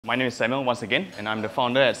My name is Samuel once again, and I'm the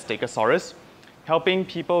founder at Stakesaurus, helping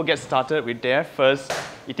people get started with their first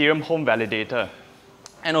Ethereum home validator.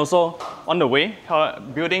 And also, on the way,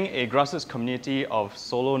 building a grassroots community of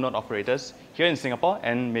solo node operators here in Singapore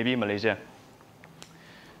and maybe Malaysia.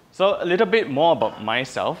 So a little bit more about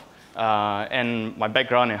myself and my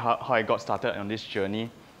background and how I got started on this journey.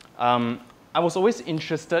 I was always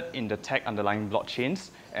interested in the tech underlying blockchains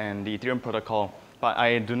and the Ethereum protocol, but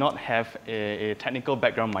I do not have a technical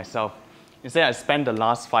background myself. Instead, I spent the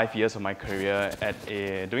last 5 years of my career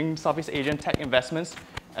doing Southeast Asian tech investments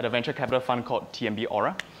at a venture capital fund called TMB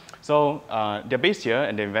Aura. So they're based here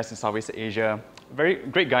and they invest in Southeast Asia. Very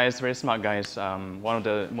great guys, very smart guys. One of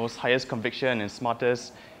the most highest conviction and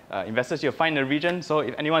smartest investors you'll find in the region. So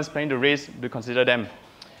if anyone's planning to raise, do consider them.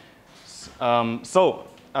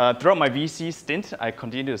 Throughout my VC stint, I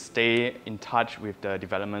continued to stay in touch with the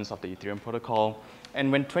developments of the Ethereum protocol. And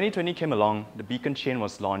when 2020 came along, the Beacon chain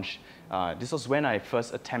was launched. This was when I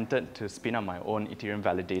first attempted to spin up my own Ethereum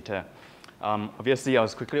validator. Obviously, I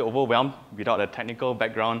was quickly overwhelmed without a technical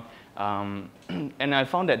background. And I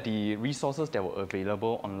found that the resources that were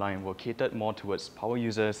available online were catered more towards power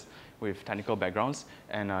users with technical backgrounds.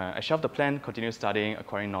 And I shelved the plan, continued studying,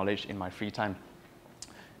 acquiring knowledge in my free time.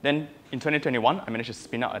 Then in 2021, I managed to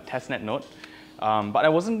spin out a testnet node. But I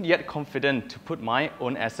wasn't yet confident to put my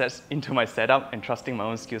own assets into my setup and trusting my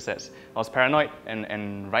own skill sets. I was paranoid,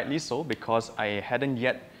 and rightly so, because I hadn't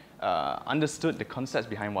yet understood the concepts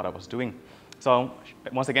behind what I was doing. So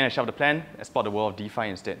once again, I shelved the plan, explored the world of DeFi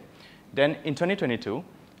instead. Then in 2022,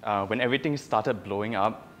 when everything started blowing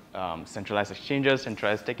up, centralized exchanges,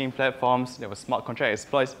 centralized staking platforms, there were smart contract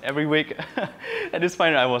exploits every week. At this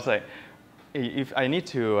point, I was like, if I need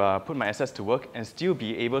to put my assets to work and still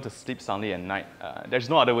be able to sleep soundly at night, there's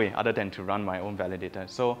no other way other than to run my own validator.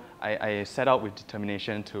 So I set out with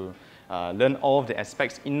determination to learn all of the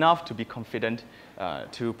aspects enough to be confident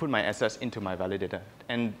to put my assets into my validator.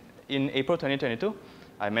 And in April 2022,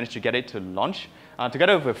 I managed to get it to launch,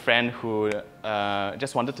 together with a friend who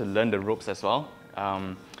just wanted to learn the ropes as well.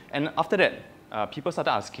 And after that, people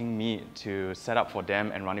started asking me to set up for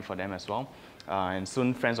them and run it for them as well. And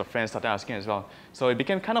soon friends of friends started asking as well. So it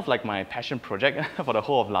became kind of like my passion project for the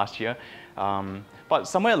whole of last year. But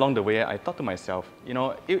somewhere along the way, I thought to myself, you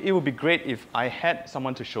know, it would be great if I had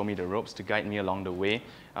someone to show me the ropes, to guide me along the way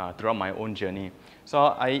throughout my own journey. So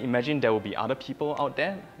I imagined there will be other people out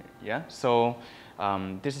there. Yeah. So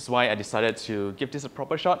this is why I decided to give this a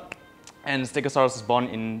proper shot. And Stakesaurus was born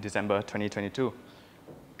in December 2022.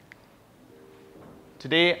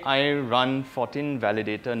 Today, I run 14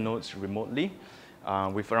 validator nodes remotely,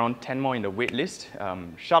 with around 10 more in the wait list.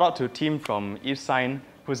 Shout out to the team from ETH65,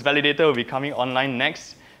 whose validator will be coming online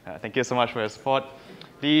next. Thank you so much for your support.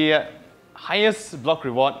 The highest block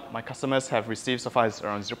reward my customers have received so far is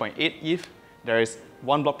around 0.8 ETH. There is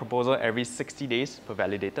one block proposal every 60 days per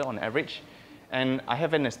validator on average. And I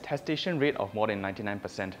have an attestation rate of more than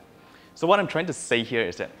 99%. So what I'm trying to say here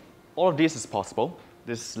is that all of this is possible,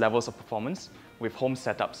 these levels of performance, with home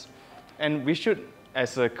setups. And we should,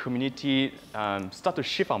 as a community, start to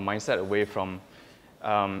shift our mindset away from,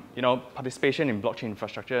 participation in blockchain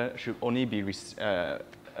infrastructure should only be reserved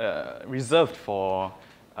for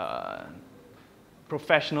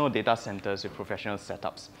professional data centers with professional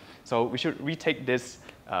setups. So we should retake this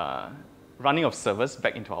running of servers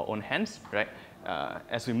back into our own hands, right,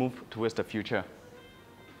 as we move towards the future.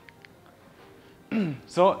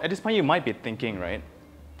 So at this point, you might be thinking, right,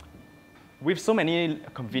 with so many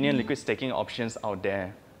convenient liquid staking options out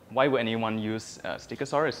there, why would anyone use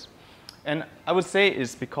Stakesaurus? And I would say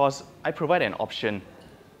it's because I provide an option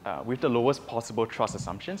with the lowest possible trust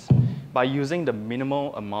assumptions by using the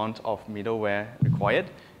minimal amount of middleware required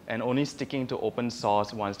and only sticking to open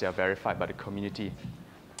source once they are verified by the community.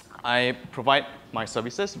 I provide my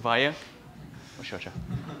services via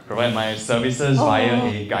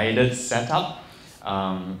a guided setup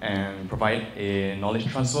and provide a knowledge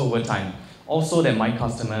transfer over time. Also, that my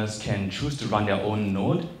customers can choose to run their own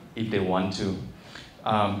node if they want to.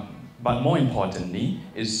 But more importantly,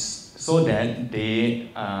 is so that they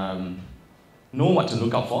know what to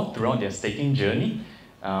look out for throughout their staking journey,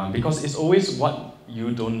 because it's always what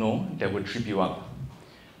you don't know that will trip you up.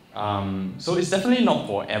 So it's definitely not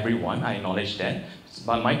for everyone, I acknowledge that,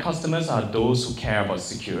 but my customers are those who care about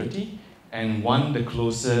security and want the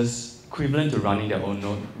closest equivalent to running their own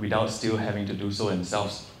node without still having to do so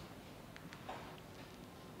themselves.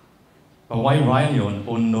 But why run your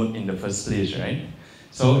own node in the first place, right?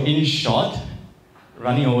 So in short,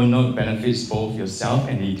 running your own node benefits both yourself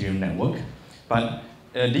and the Ethereum network. But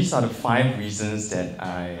these are the 5 reasons that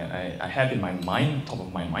I have in my mind, top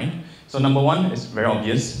of my mind. So number 1 is very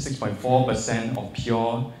obvious, 6.4% of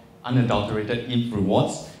pure, unadulterated ETH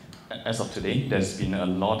rewards. As of today, there's been a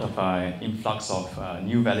lot of influx of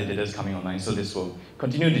new validators coming online, so this will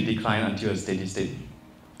continue to decline until a steady state.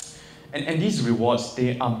 And these rewards,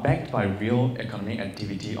 they are backed by real economic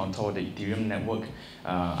activity on top of the Ethereum network,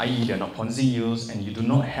 i.e. they're not Ponzi use, and you do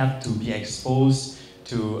not have to be exposed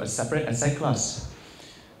to a separate asset class.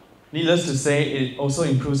 Needless to say, it also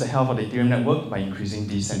improves the health of the Ethereum network by increasing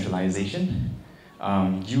decentralization.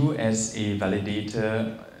 You as a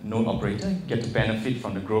validator node operator get to benefit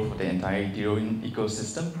from the growth of the entire Ethereum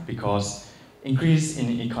ecosystem because increase in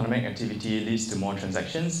economic activity leads to more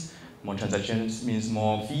transactions. More transactions means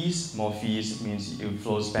more fees means it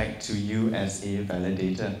flows back to you as a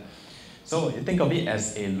validator. So think of it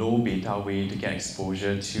as a low beta way to get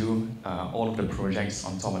exposure to all of the projects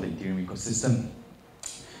on top of the Ethereum ecosystem.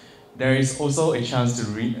 There is also a chance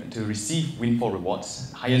to receive windfall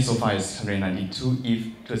rewards. Highest so far is 192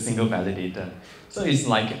 ETH to a single validator. So it's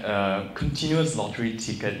like a continuous lottery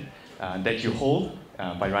ticket that you hold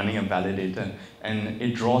by running a validator, and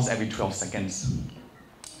it draws every 12 seconds.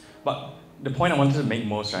 But the point I wanted to make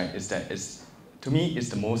most, right, is that to me, it's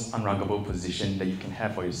the most unruggable position that you can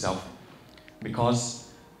have for yourself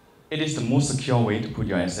because it is the most secure way to put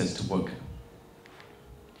your assets to work.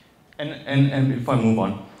 And before I move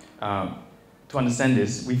on, to understand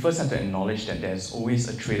this, we first have to acknowledge that there's always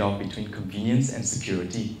a trade-off between convenience and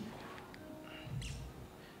security.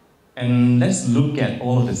 And let's look at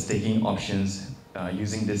all of the staking options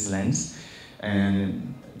using this lens.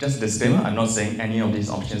 And just a disclaimer, I'm not saying any of these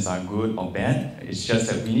options are good or bad. It's just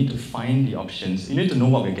that we need to find the options. You need to know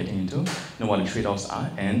what we're getting into, know what the trade-offs are,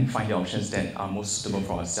 and find the options that are most suitable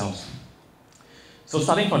for ourselves. So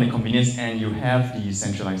starting from the convenience end, you have the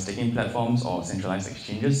centralized staking platforms or centralized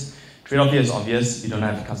exchanges. Trade-off here is obvious. You don't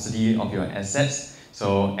have custody of your assets,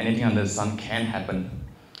 so anything under the sun can happen.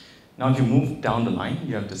 Now if you move down the line,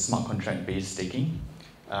 you have the smart contract-based staking.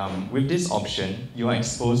 With this option, you are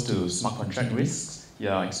exposed to smart contract risks. You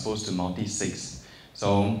are exposed to multi-sigs.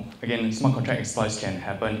 So again, smart contract exploits can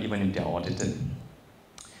happen even if they are audited.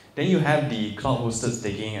 Then you have the cloud-hosted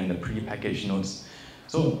staking and the pre-packaged nodes.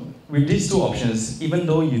 So with these two options, even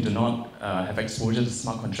though you do not have exposure to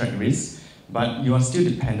smart contract risk, but you are still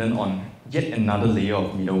dependent on yet another layer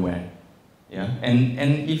of middleware. Yeah? And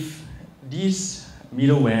if this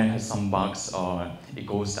middleware has some bugs or it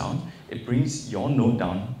goes down, it brings your node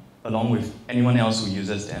down along with anyone else who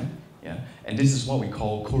uses them. Yeah? And this is what we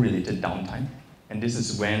call correlated downtime. And this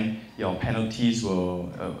is when your penalties will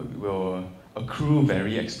accrue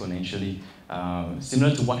very exponentially.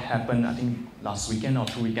 Similar to what happened, I think, last weekend or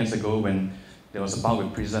 2 weekends ago when there was a bug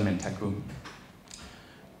with Prism and Taku.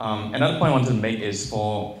 Another point I wanted to make is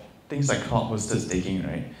for things like cloud-hosted staking,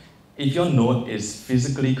 right? If your node is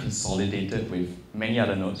physically consolidated with many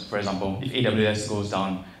other nodes, for example, if AWS goes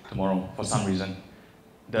down tomorrow for some reason,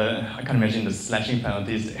 I can't imagine the slashing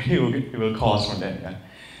penalties it will cause from that. Yeah?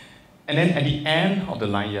 And then at the end of the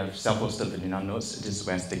line, you have self-hosted vanilla nodes. This is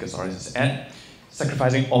where Stakesaurus is at,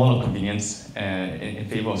 sacrificing all of convenience in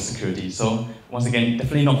favor of security. So once again,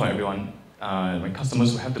 definitely not for everyone. When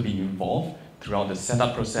customers will have to be involved throughout the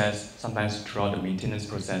setup process, sometimes throughout the maintenance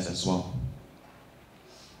process as well.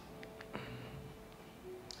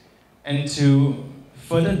 And to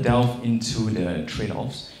further delve into the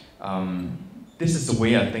trade-offs, this is the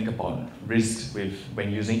way I think about risks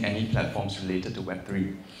when using any platforms related to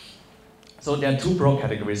Web3. So there are two broad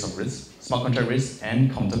categories of risk: smart contract risk and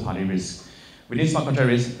counterparty risk. Within smart contract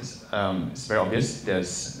risk, it's very obvious.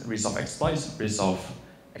 There's risk of exploits, risk of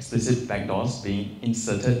explicit backdoors being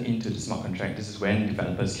inserted into the smart contract. This is when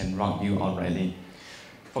developers can rug you outrightly.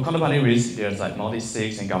 For counterparty risk, there's like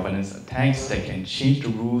multi-sigs and governance attacks that can change the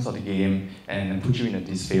rules of the game and put you in a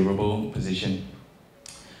disfavorable position.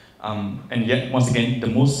 And yet, once again, the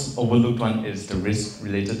most overlooked one is the risk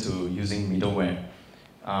related to using middleware.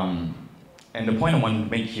 And the point I want to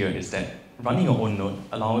make here is that running your own node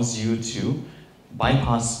allows you to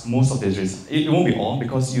bypass most of these risks. It won't be all,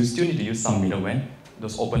 because you still need to use some middleware,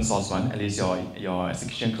 those open source ones, at least your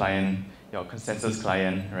execution client, your consensus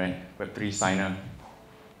client, right, Web3 signer.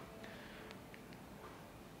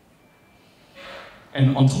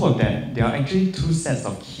 And on top of that, there are actually two sets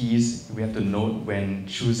of keys we have to note when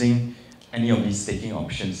choosing any of these staking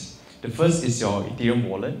options. The first is your Ethereum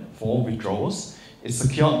wallet for withdrawals. It's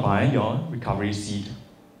secured by your recovery seed.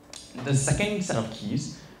 The second set of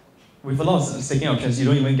keys, with a lot of staking options, you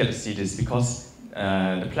don't even get to see this because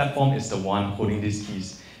the platform is the one holding these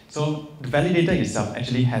keys. So the validator itself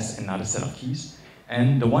actually has another set of keys.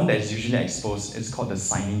 And the one that is usually exposed is called the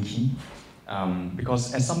signing key,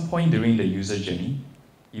 because at some point during the user journey,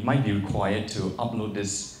 you might be required to upload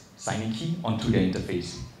this signing key onto the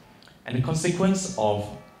interface. And the consequence of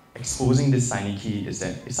exposing this signing key is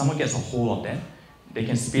that if someone gets a hold of that, they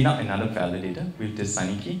can spin up another validator with this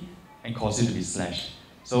signing key and cause you to be slashed.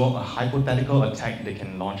 So a hypothetical attack they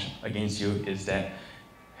can launch against you is that,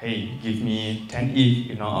 hey, give me 10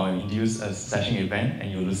 ETH, I'll induce a slashing event and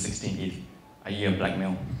you'll lose 16 ETH, i.e. a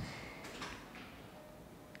blackmail.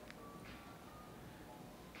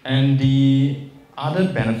 And the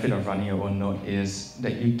other benefit of running your own node is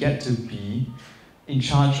that you get to be in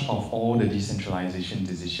charge of all the decentralization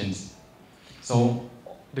decisions. So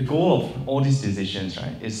the goal of all these decisions,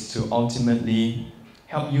 right, is to ultimately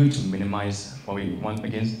help you to minimize what we once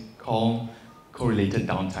again call correlated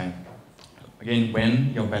downtime. Again,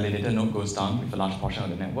 when your validator node goes down with a large portion of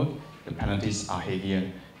the network, the penalties are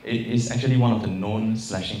heavier. It is actually one of the known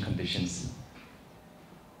slashing conditions.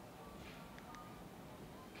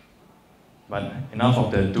 But enough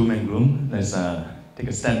of the doom and gloom. Let's take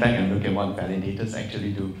a step back and look at what validators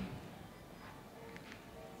actually do.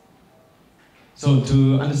 So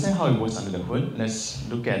to understand how it works under the hood, let's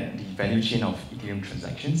look at the value chain of Ethereum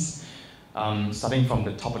transactions. Starting from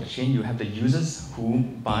the top of the chain, you have the users who,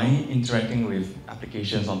 by interacting with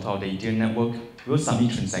applications on top of the Ethereum network, will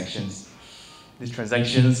submit transactions. These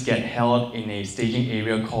transactions get held in a staging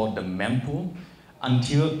area called the mempool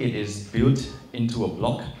until it is built into a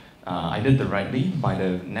block, either directly by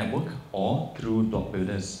the network or through block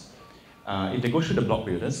builders. If they go through the block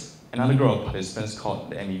builders, another group of participants called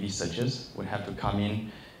the MEV searchers would have to come in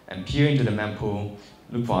and peer into the mempool,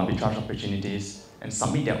 look for arbitrage opportunities, and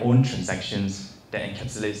submit their own transactions that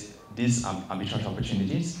encapsulates these arbitrage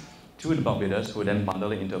opportunities to the block builders, who then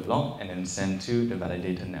bundle it into a block and then send to the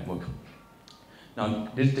validator network. Now,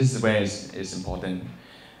 this is where it's important.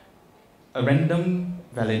 A random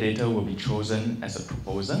validator will be chosen as a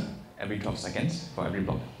proposer every 12 seconds for every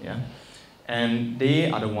block. Yeah? And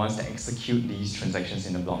they are the ones that execute these transactions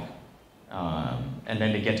in the block. And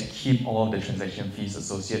then they get to keep all the transaction fees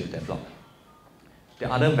associated with that block.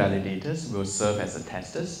 The other validators will serve as the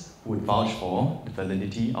testers who would vouch for the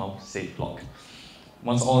validity of said block.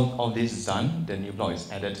 Once all this is done, the new block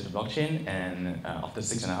is added to the blockchain, and after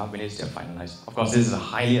 6.5 minutes, they're finalized. Of course, this is a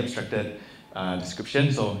highly abstracted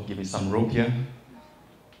description, so give me some rope here.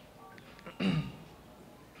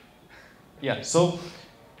 Yeah, so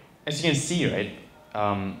as you can see, right,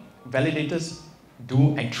 validators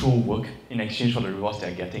do actual work in exchange for the rewards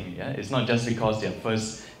they're getting. Yeah? It's not just because they're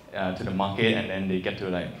first to the market and then they get to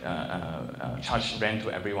charge rent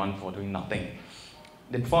to everyone for doing nothing.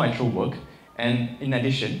 They perform actual work, and in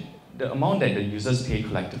addition, the amount that the users pay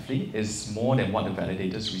collectively is more than what the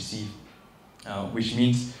validators receive, which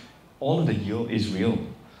means all of the yield is real.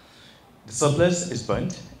 The surplus is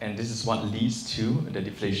burnt, and this is what leads to the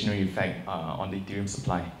deflationary effect on the Ethereum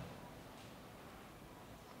supply.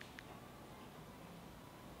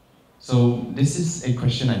 So this is a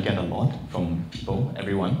question I get a lot from people,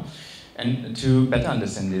 everyone. And to better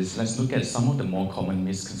understand this, let's look at some of the more common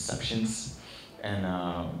misconceptions and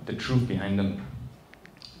the truth behind them.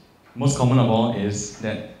 Most common of all is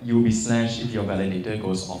that you will be slashed if your validator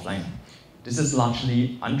goes offline. This is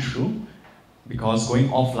largely untrue, because going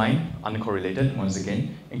offline, uncorrelated once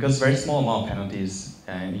again, incurs very small amount of penalties,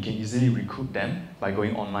 and you can easily recoup them by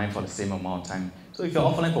going online for the same amount of time. So if you're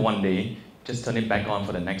offline for one day, just turn it back on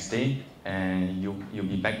for the next day, and you'll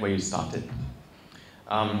be back where you started.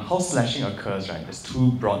 How slashing occurs, right? There's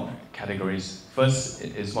two broad categories. First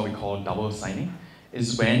is what we call double signing.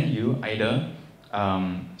 It's when you either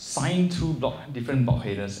sign two different block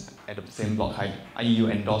headers at the same block height, i.e. you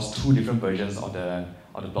endorse two different versions of the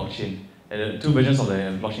blockchain, two versions of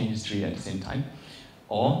the blockchain history at the same time,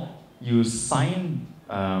 or you sign,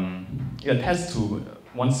 you attest to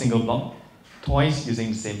one single block twice using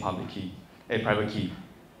the same private key.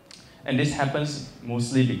 And this happens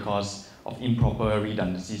mostly because of improper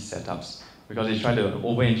redundancy setups, because they try to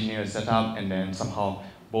over-engineer a setup and then somehow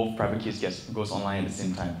both private keys goes online at the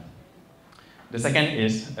same time. The second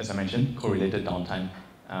is, as I mentioned, correlated downtime.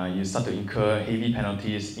 You start to incur heavy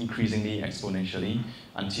penalties increasingly exponentially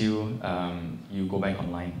until you go back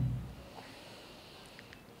online.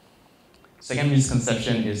 Second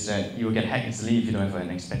misconception is that you will get hacked easily if you don't have an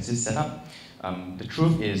expensive setup. The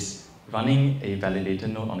truth is, running a validator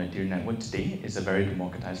node on a Ethereum network today is a very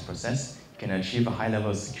democratized process. You can achieve a high level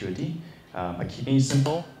of security by keeping it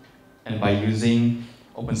simple and by using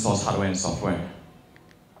open source hardware and software.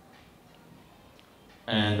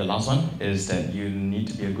 And the last one is that you need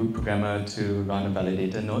to be a good programmer to run a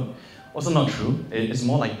validator node Also not true. It's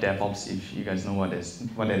more like DevOps, if you guys know what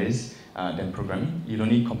that is, than programming. You don't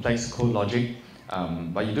need complex code logic,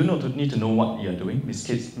 but you do need to know what you're doing.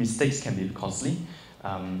 Mistakes can be costly,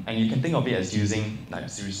 and you can think of it as using like a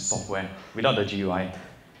series of software without the GUI.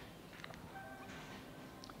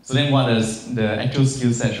 So then what is the actual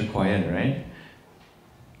skill sets required, right?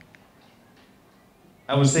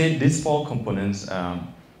 I would say these 4 components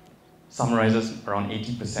summarizes around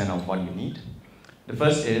 80% of what you need. The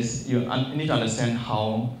first is you need to understand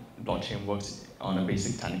how blockchain works on a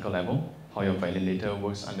basic technical level, how your validator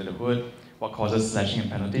works under the hood, what causes slashing and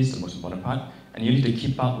penalties, the most important part, and you need to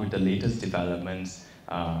keep up with the latest developments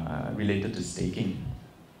related to staking.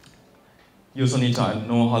 You also need to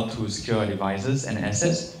know how to secure devices and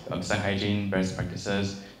assets, site hygiene, best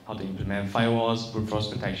practices, how to implement firewalls, brute force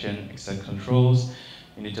protection, access controls.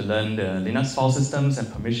 You need to learn the Linux file systems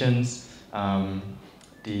and permissions, how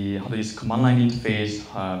to use command line interface,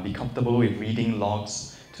 be comfortable with reading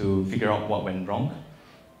logs to figure out what went wrong,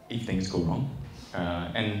 if things go wrong.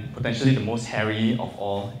 And potentially the most hairy of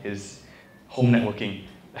all is home networking.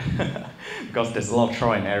 Because there's a lot of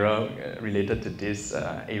trial and error related to this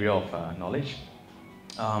area of knowledge.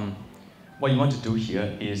 What you want to do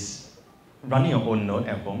here is running your own node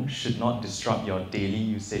at home should not disrupt your daily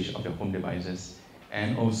usage of your home devices.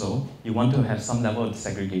 And also, you want to have some level of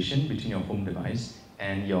segregation between your home device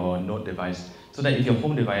and your node device, so that if your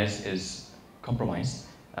home device is compromised,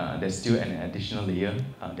 there's still an additional layer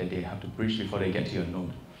that they have to bridge before they get to your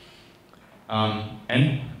node.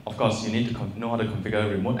 And of course, you need to know how to configure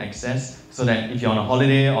remote access so that if you're on a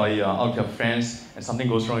holiday or you're out with your friends and something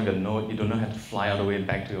goes wrong with your node, you do not have to fly all the way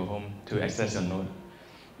back to your home to access your node.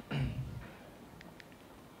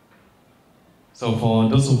 So for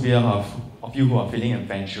those of you who are feeling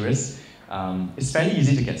adventurous, it's fairly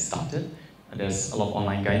easy to get started. There's a lot of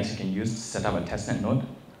online guides you can use to set up a testnet node.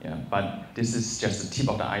 Yeah, but this is just the tip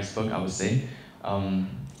of the iceberg, I would say.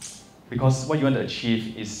 Because what you want to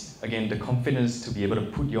achieve is, again, the confidence to be able to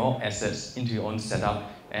put your assets into your own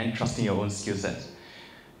setup and trusting your own skill sets.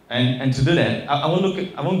 And to do that, I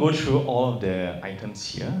won't go through all of the items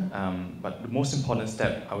here, but the most important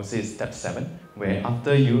step, I would say, is step 7, where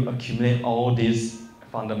after you accumulate all this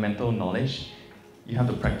fundamental knowledge, you have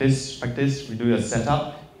to practice, redo your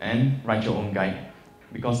setup, and write your own guide.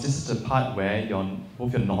 Because this is the part where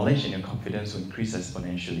both your knowledge and your confidence will increase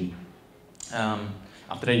exponentially.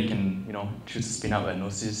 After that, you can choose to spin up a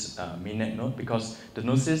Gnosis mainnet node, because the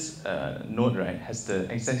Gnosis node, right, has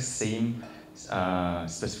the exact same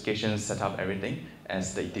specifications, setup, everything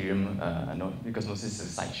as the Ethereum node, because Gnosis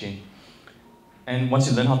is a sidechain. And once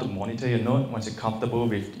you learn how to monitor your node, once you're comfortable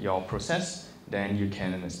with your process, then you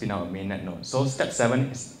can spin out a mainnet node. So step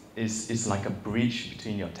 7 is like a bridge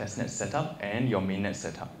between your testnet setup and your mainnet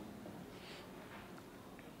setup.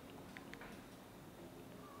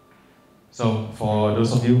 So for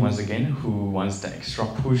those of you, once again, who wants the extra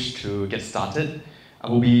push to get started, I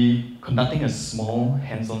will be conducting a small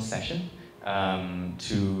hands-on session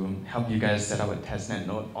to help you guys set up a testnet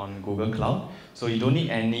node on Google Cloud. So you don't need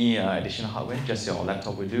any additional hardware, just your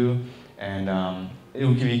laptop will do. And it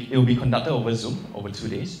will be conducted over Zoom over 2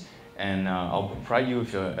 days. And I'll provide you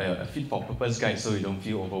with a fit-for-purpose guide so you don't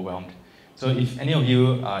feel overwhelmed. So if any of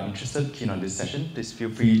you are interested, keen on this session, please feel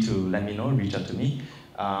free to let me know, reach out to me.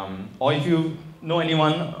 Or if you know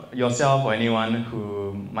anyone, yourself or anyone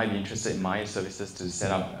who might be interested in my services to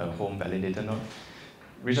set up a home validator node,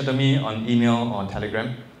 reach out to me on email or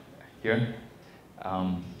Telegram here.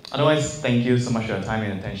 Otherwise, thank you so much for your time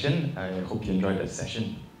and attention. I hope you enjoyed the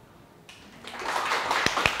session.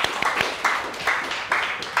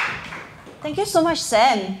 Thank you so much,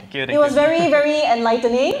 Sam. Thank you. It was very, very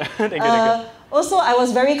enlightening. Thank you. Also, I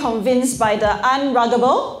was very convinced by the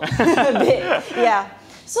unruggable bit. Yeah.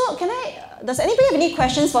 So, does anybody have any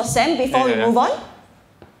questions for Sam before we move on?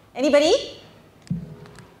 Anybody?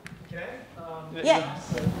 Can I? Yeah.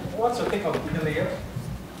 So what's your take on Eigen Layer?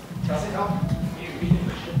 Does it help?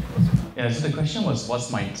 Yeah, so the question was, what's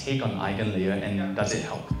my take on Eigen Layer and does it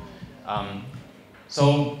help?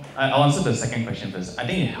 So I'll answer the second question first. I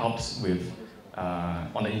think it helps with,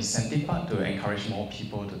 on the incentive part, to encourage more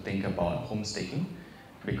people to think about homestaking,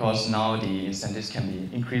 because now the incentives can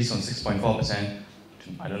be increased from 6.4% to,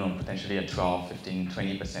 I don't know, potentially at 12, 15,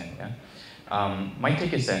 20%. Yeah? My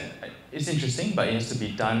take is that it's interesting, but it has to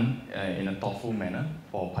be done in a thoughtful manner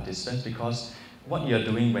for participants, because what you're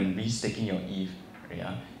doing when restaking your ETH,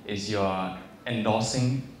 yeah, is you're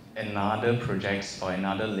endorsing another project's or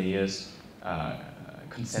another layer's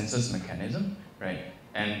consensus mechanism, right?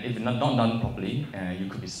 And if not done properly, you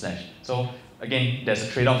could be slashed. So again, there's a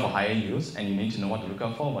trade-off for higher yields, and you need to know what to look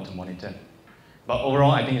out for, what to monitor. But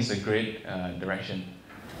overall, I think it's a great direction.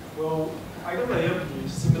 Will Eigen Layer be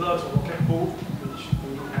similar to Rocket Pool, which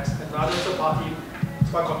has another third-party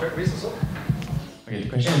smart contract risk also? Okay, the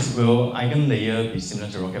question is, will Eigen Layer be similar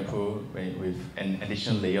to Rocket Pool with an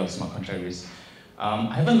additional layer of smart contract risk?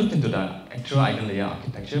 I haven't looked into the actual Eigen Layer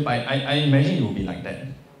architecture, but I imagine it will be like that.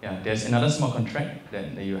 Yeah, there's another smart contract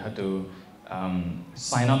that you have to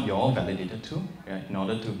sign up your validator to, yeah, in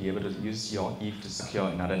order to be able to use your ETH to secure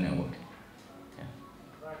another network. Yeah.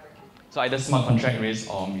 Right, thank you. So either smart contract risk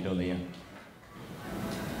or middle layer.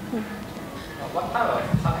 What type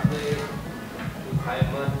of hardware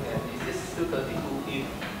requirement, and is this still 32 ETH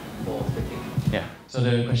for staking? Yeah. So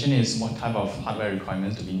the question is, what type of hardware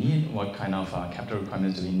requirements do we need? What kind of capital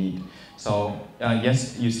requirements do we need? So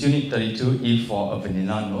yes, you still need 32 ETH for a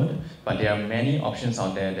vanilla node, but there are many options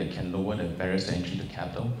out there that can lower the barriers to entry to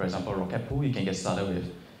capital. For example, Rocket Pool, you can get started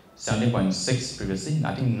with 17.6 previously.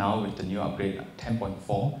 I think now with the new upgrade,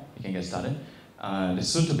 10.4, you can get started. The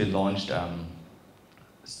soon to be launched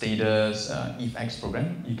Status ETH65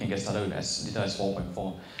 program, you can get started with as little as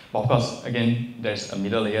 4.4. But of course, again, there's a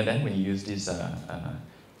middle layer then when you use these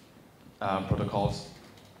protocols.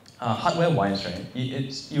 Hardware-wise, right,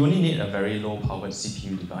 you only need a very low-powered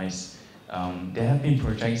CPU device. There have been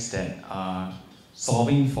projects that are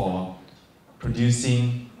solving for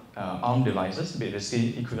producing ARM devices,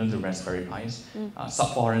 basically equivalent to Raspberry Pis, sub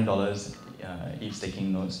 $400 ETH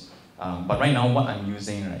staking nodes. But right now, what I'm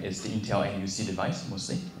using, right, is the Intel NUC device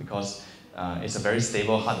mostly, because it's a very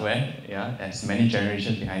stable hardware. Yeah, there's many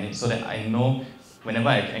generations behind it, so that I know whenever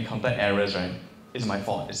I encounter errors, right, it's my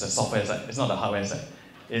fault. It's the software side. It's not the hardware side.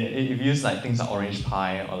 If you use like things like Orange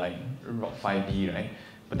Pi or like Rock 5D, right,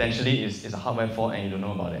 potentially it's a hardware fault and you don't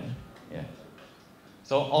know about it. Yeah.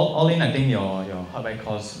 So all in, I think your hardware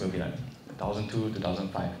cost will be like 1,200 to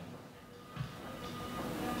 1,500.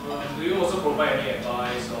 Do you also provide any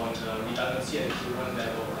advice on redundancy at the human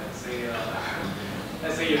level?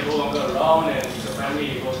 Let's say you're no longer around and is the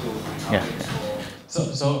family able to recover it?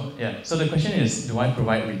 So the question is, do I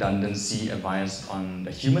provide redundancy advice on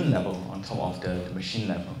the human level on top of the machine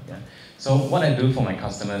level? Yeah. So what I do for my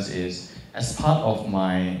customers is, as part of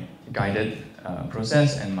my guided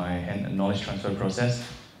process and my knowledge transfer process,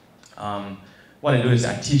 what I do is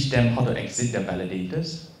I teach them how to exit their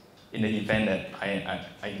validators in the event that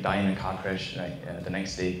I die in a car crash the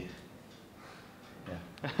next day.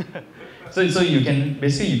 Yeah. so you can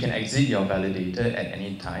exit your validator at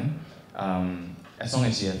any time, as long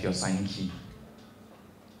as you have your signing key.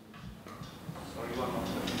 Sorry, one more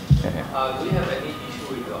question. Do you have any issue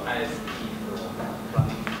with your ISP for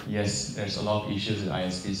running? Yes, there's a lot of issues with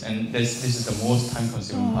ISPs, and this is the most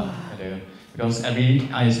time-consuming part, because every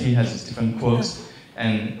ISP has its different quirks.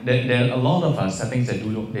 And there are a lot of settings that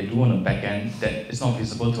they do on the back end that is not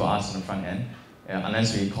visible to us on the front end,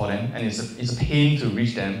 unless we call them. And it's a pain to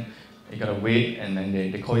reach them. You gotta wait, and then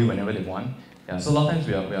they call you whenever they want. Yeah, so a lot of times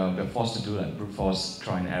we are forced to do like brute force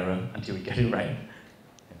try and error until we get it right.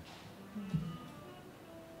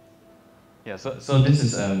 Yeah. So this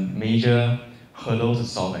is a major hurdle to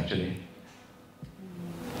solve actually.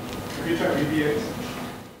 Have you tried VPNs?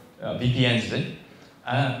 VPNs, is it?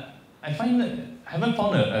 I find that I haven't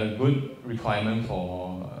found a good requirement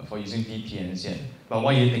for using VPNs yet. But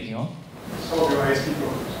what are you thinking of? Some of your ISP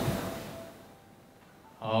programs.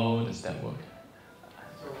 How does that work?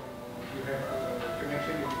 So you have a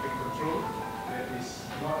connection that you can control that is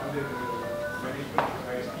not under the management of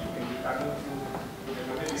the ISP, and you tunnel through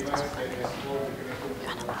another device that has more the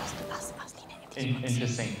connection.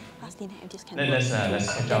 Interesting. Let's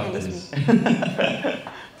catch up with this.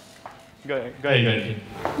 Go ahead.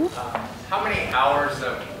 How many hours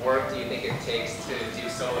of work do you think it takes to do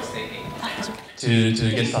solo staking?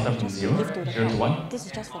 To get started from 0 to 1? This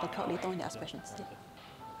is just for the crowd later on, they ask questions.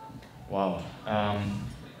 Wow.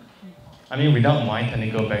 I mean, without my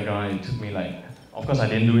technical background, it took me like, of course I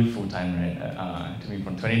didn't do it full time, right? It took me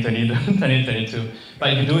from 2020 to 2022.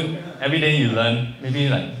 But if you do it every day, you learn, maybe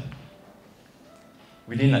like,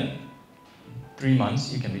 within like 3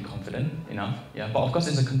 months, you can be confident enough. Yeah, but of course,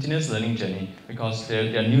 it's a continuous learning journey because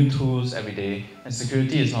there are new tools every day, and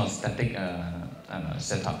security is not a static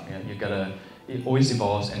setup. Yeah, it always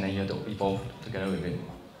evolves, and then you have to evolve together with it.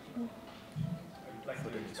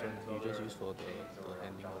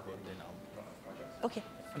 Okay.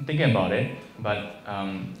 I'm thinking about it, but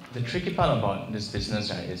the tricky part about this business,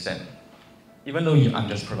 right, is that even though I'm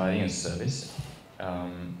just providing a service,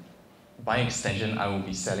 by extension, I will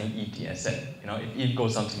be selling ETH asset. If it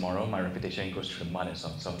goes down tomorrow, my reputation goes through the mud as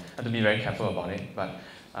well. So I have to be very careful about it. But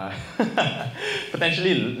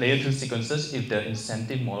potentially layer 2 sequences if the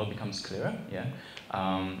incentive model becomes clearer, yeah.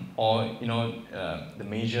 Or the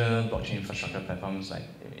major blockchain infrastructure platforms like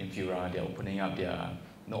Infura, they're opening up their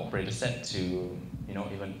operator set to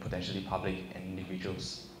even potentially public and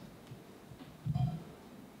individuals.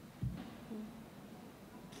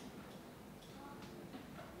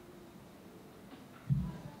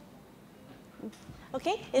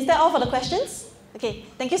 Okay, is that all for the questions? Okay,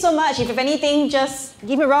 thank you so much. If you have anything, just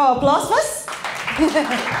give me a round of applause first.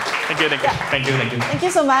 Thank you. Thank you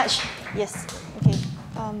so much. Yes.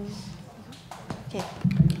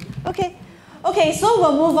 Okay. Okay, so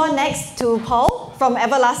we'll move on next to Paul from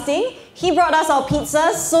Everlasting. He brought us our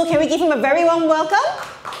pizzas, so can we give him a very warm welcome?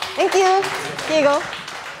 Thank you. Here you go.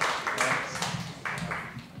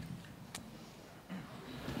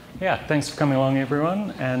 Yeah, thanks for coming along,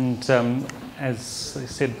 everyone. And as I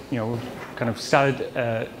said, we've kind of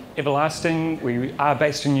started Everlasting. We are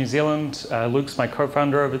based in New Zealand. Luke's my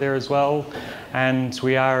co-founder over there as well. And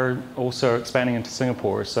we are also expanding into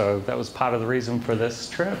Singapore. So that was part of the reason for this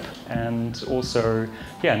trip. And also,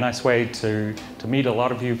 yeah, a nice way to meet a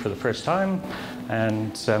lot of you for the first time.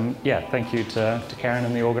 And yeah, thank you to Karen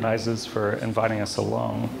and the organizers for inviting us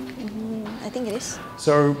along. I think it is.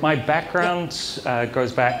 So my background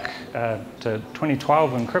goes back to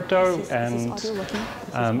 2012 in crypto, and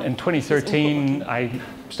in 2013 I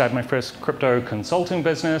started my first crypto consulting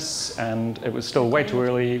business, and it was still way too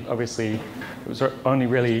early. Obviously, it was only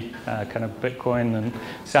really kind of Bitcoin and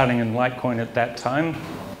starting in Litecoin at that time.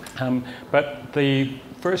 But the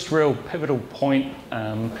first real pivotal point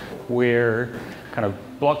where kind of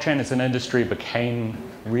blockchain as an industry became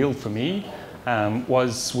real for me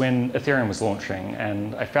was when Ethereum was launching,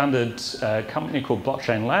 and I founded a company called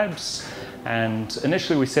Blockchain Labs, and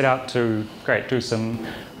initially we set out to do some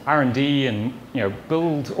R&D and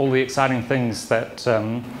build all the exciting things that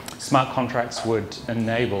smart contracts would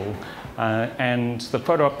enable. And the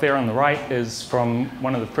photo up there on the right is from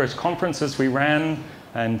one of the first conferences we ran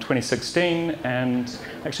in 2016, and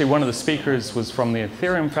actually one of the speakers was from the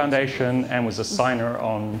Ethereum Foundation and was a signer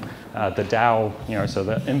on the DAO, so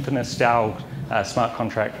the infamous DAO smart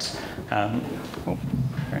contract.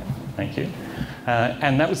 Great, thank you.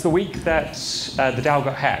 And that was the week that the DAO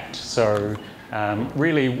got hacked. So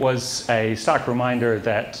really was a stark reminder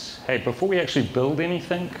that, hey, before we actually build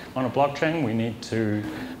anything on a blockchain, we need to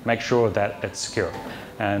make sure that it's secure.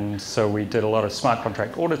 And so we did a lot of smart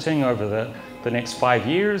contract auditing over the next 5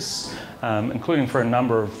 years, including for a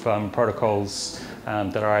number of protocols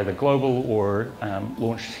that are either global or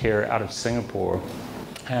launched here out of Singapore.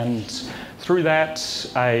 And through that,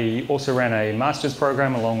 I also ran a master's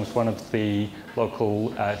program along with one of the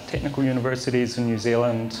local technical universities in New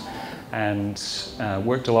Zealand, and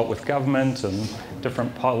worked a lot with government and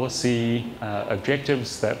different policy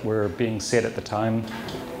objectives that were being set at the time.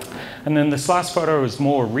 And then this last photo is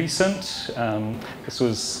more recent. This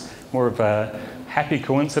was more of a happy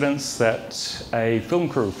coincidence that a film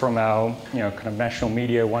crew from our kind of national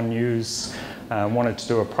media, One News, wanted to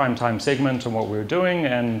do a primetime segment on what we were doing,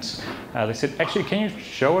 and they said, actually, can you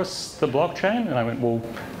show us the blockchain? And I went, well,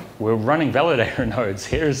 we're running validator nodes.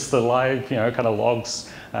 Here's the live kind of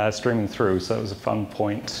logs streaming through. So it was a fun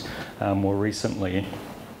point more recently.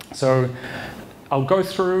 So I'll go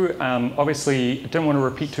through, obviously, I didn't want to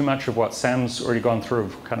repeat too much of what Sam's already gone through,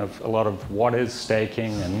 of kind of a lot of what is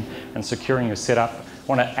staking and securing your setup. I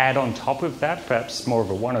want to add on top of that, perhaps more of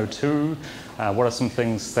a 102. What are some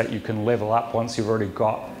things that you can level up once you've already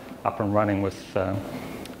got up and running with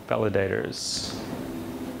validators?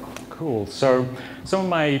 Cool. So some of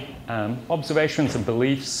my observations and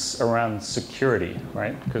beliefs around security,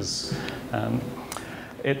 right? Because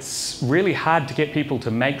it's really hard to get people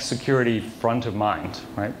to make security front of mind,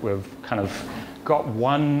 right? We've kind of got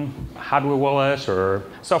one hardware wallet or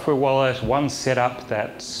software wallet, one setup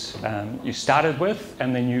that you started with,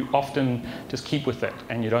 and then you often just keep with it,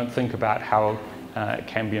 and you don't think about how it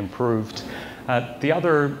can be improved. The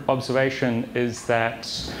other observation is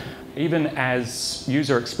that even as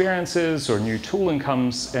user experiences or new tooling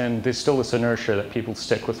comes in, there's still this inertia that people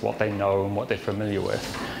stick with what they know and what they're familiar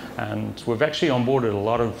with. And we've actually onboarded a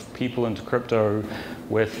lot of people into crypto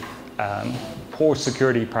with poor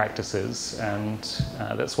security practices, and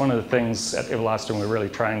that's one of the things at Everlasting we're really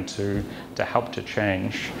trying to help to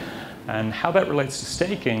change. And how that relates to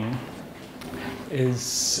staking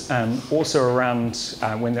is also around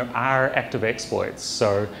when there are active exploits.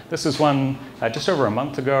 So this is one just over a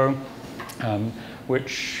month ago,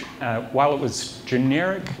 which while it was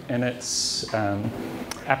generic in its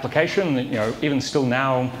application, even still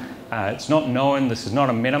now, it's not known. This is not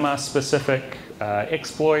a MetaMask specific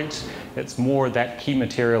exploit. It's more that key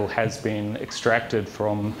material has been extracted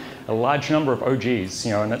from a large number of OGs,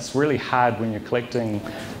 and it's really hard when you're collecting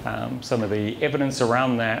some of the evidence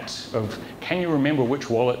around that of, can you remember which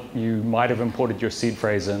wallet you might have imported your seed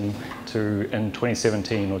phrase in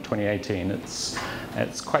 2017 or 2018?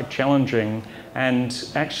 It's quite challenging. And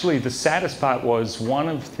actually, the saddest part was one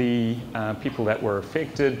of the people that were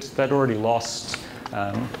affected, they'd already lost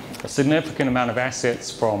a significant amount of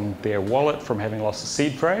assets from their wallet from having lost a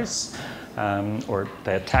seed phrase, or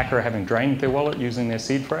the attacker having drained their wallet using their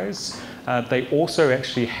seed phrase. They also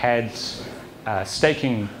actually had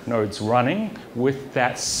staking nodes running with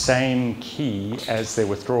that same key as their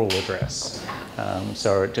withdrawal address.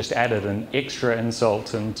 So it just added an extra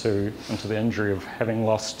insult into the injury of having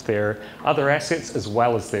lost their other assets as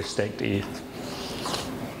well as their staked ETH.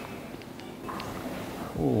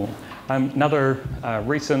 Ooh. Another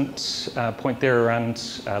recent point there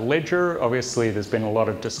around Ledger. Obviously, there's been a lot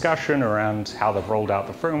of discussion around how they've rolled out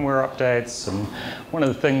the firmware updates. And one of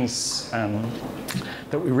the things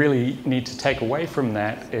that we really need to take away from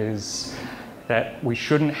that is that we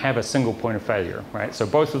shouldn't have a single point of failure, right? So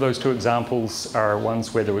both of those two examples are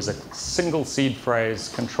ones where there was a single seed phrase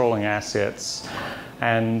controlling assets.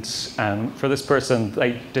 And for this person,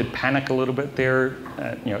 they did panic a little bit there.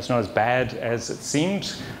 It's not as bad as it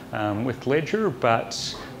seemed with Ledger,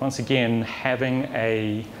 but once again, having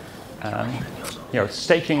a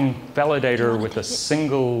staking validator with a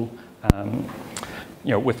single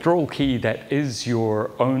withdrawal key that is your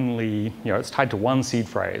only, it's tied to one seed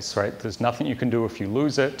phrase, right? There's nothing you can do if you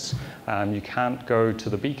lose it. You can't go to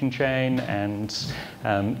the beacon chain, and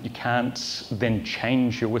you can't then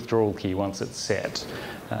change your withdrawal key once it's set.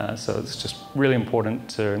 So it's just really important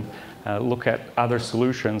to look at other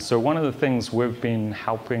solutions. So one of the things we've been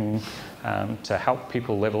helping to help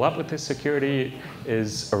people level up with their security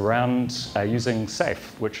is around using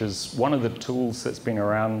Safe, which is one of the tools that's been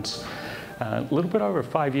around a little bit over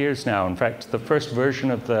 5 years now. In fact, the first version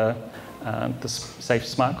of the Safe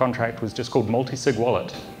smart contract was just called multi-sig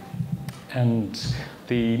wallet. And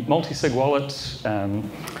the multi-sig wallet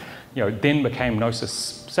then became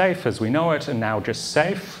Gnosis Safe as we know it, and now just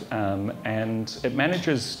Safe. And it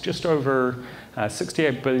manages just over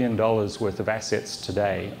 $68 billion worth of assets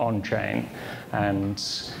today on chain. And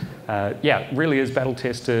it really is battle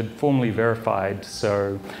tested, formally verified.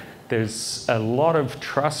 So there's a lot of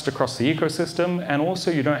trust across the ecosystem, and also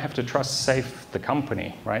you don't have to trust Safe, the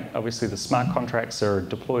company, right? Obviously, the smart contracts are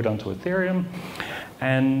deployed onto Ethereum,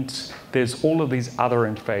 and there's all of these other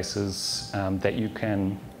interfaces that you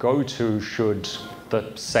can go to should the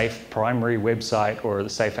Safe primary website or the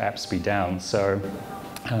Safe apps be down. So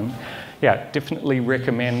definitely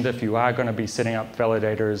recommend, if you are going to be setting up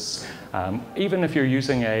validators, even if you're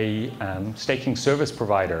using a staking service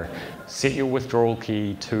provider, set your withdrawal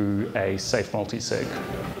key to a Safe multi-sig.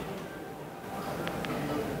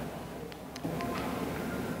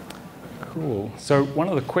 Cool. So one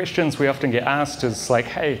of the questions we often get asked is like,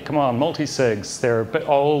 hey, come on, multi-sigs, they're a bit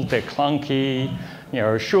old, they're clunky,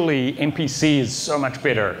 surely MPC is so much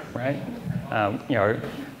better, right?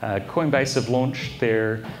 Coinbase have launched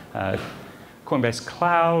their Coinbase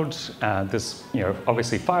Cloud. There's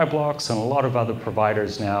obviously Fireblocks and a lot of other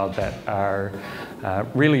providers now that are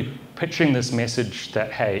really pitching this message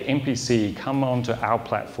that, hey, MPC, come onto our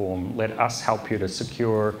platform. Let us help you to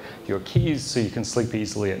secure your keys so you can sleep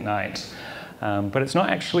easily at night. But it's not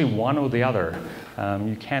actually one or the other.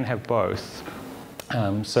 You can have both.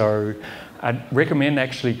 So I'd recommend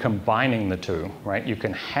actually combining the two, right? You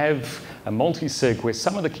can have a multi-sig where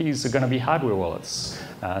some of the keys are going to be hardware wallets.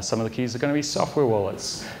 Some of the keys are going to be software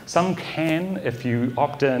wallets. Some can, if you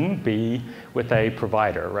opt in, be with a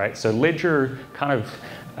provider, right? So Ledger kind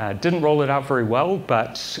of didn't roll it out very well,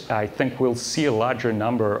 but I think we'll see a larger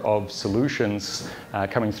number of solutions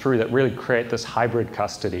coming through that really create this hybrid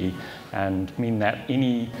custody and mean that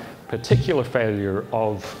any particular failure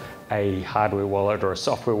of a hardware wallet or a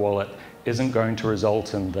software wallet isn't going to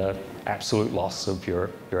result in the absolute loss of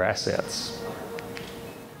your assets.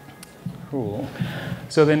 Cool.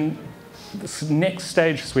 So then this next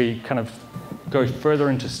stage, as we kind of go further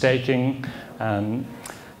into staking,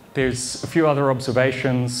 there's a few other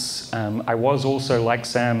observations. I was also, like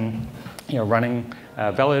Sam, running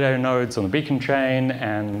validator nodes on the beacon chain,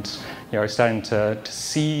 and starting to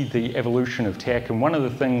see the evolution of tech. And one of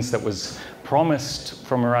the things that was promised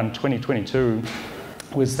from around 2022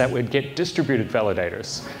 was that we'd get distributed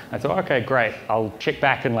validators. I thought, okay, great, I'll check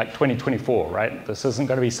back in like 2024, right? This isn't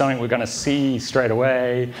going to be something we're going to see straight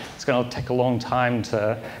away. It's going to take a long time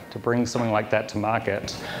to bring something like that to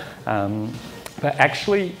market. But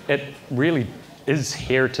actually, it really is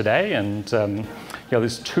here today, and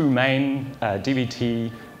there's two main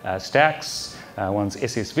DVT stacks. One's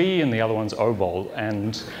SSV and the other one's OBOL,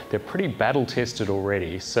 and they're pretty battle tested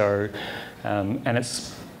already. So, and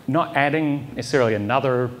it's not adding necessarily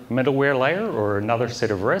another middleware layer or another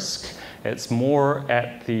set of risk. It's more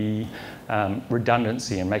at the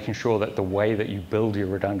redundancy and making sure that the way that you build your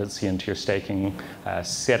redundancy into your staking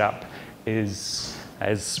setup is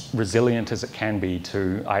as resilient as it can be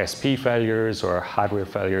to ISP failures or hardware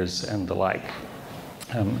failures and the like.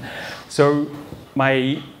 So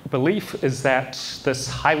my belief is that this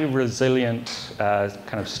highly resilient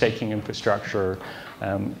kind of staking infrastructure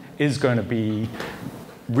is going to be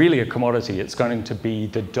really a commodity. It's going to be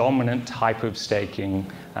the dominant type of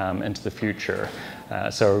staking into the future.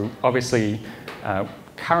 So obviously,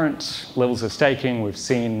 current levels of staking, we've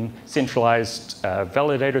seen centralized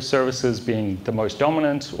validator services being the most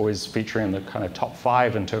dominant, always featuring the kind of top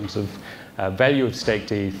 5 in terms of value of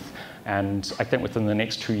staked ETH. And I think within the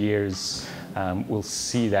next 2 years, we'll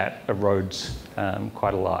see that erode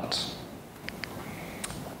quite a lot.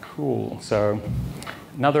 Cool. So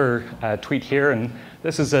another tweet here, and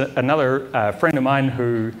this is another friend of mine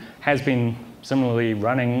who has been similarly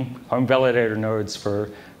running home validator nodes for a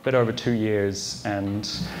bit over 2 years, and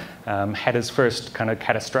had his first kind of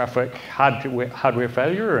catastrophic hardware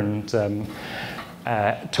failure, and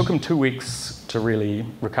took him 2 weeks to really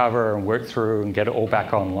recover and work through and get it all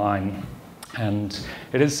back online. And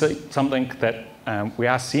it is something that we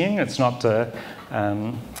are seeing. It's not to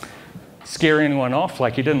scare anyone off.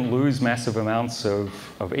 Like, he didn't lose massive amounts of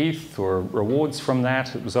ETH or rewards from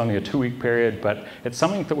that. It was only a 2-week period, but it's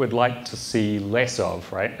something that we'd like to see less of,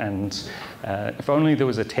 right? And if only there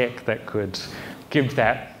was a tech that could give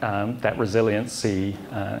that, that resiliency,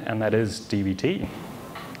 and that is DVT.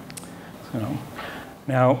 So,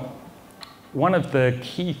 now, one of the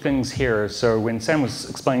key things here, so when Sam was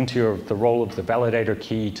explaining to you the role of the validator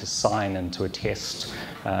key to sign and to attest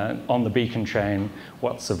on the beacon chain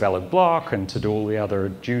what's a valid block and to do all the other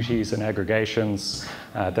duties and aggregations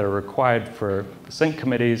that are required for sync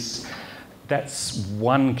committees, that's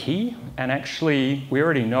one key. And actually, we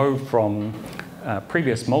already know from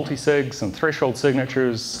previous multi-sigs and threshold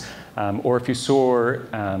signatures, or if you saw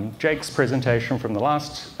Jake's presentation from the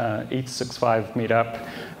last ETH65 meetup,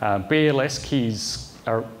 BLS keys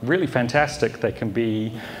are really fantastic. They can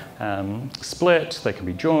be split, they can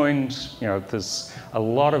be joined. You know, there's a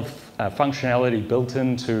lot of functionality built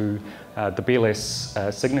into the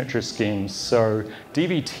BLS signature schemes. So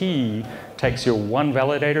DVT takes your one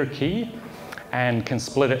validator key and can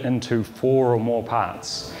split it into 4 or more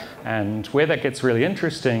parts. And where that gets really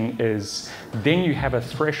interesting is then you have a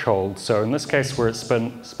threshold. So in this case, where it's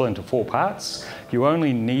split into 4 parts, you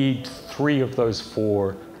only need 3 of those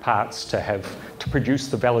 4 parts to produce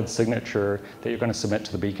the valid signature that you're going to submit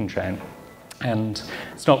to the beacon chain. And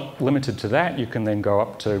it's not limited to that. You can then go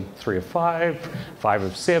up to 3 of 5, 5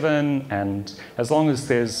 of 7, and as long as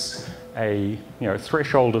there's a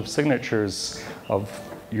threshold of signatures of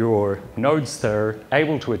your nodes that are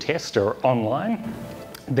able to attest or online,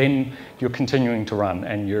 then you're continuing to run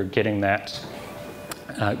and you're getting that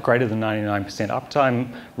greater than 99%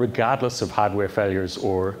 uptime, regardless of hardware failures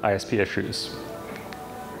or ISP issues.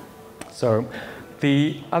 So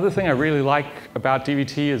the other thing I really like about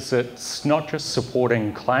DVT is it's not just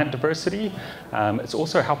supporting client diversity, it's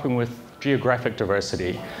also helping with geographic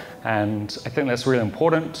diversity. And I think that's really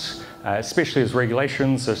important, especially as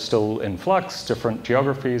regulations are still in flux. Different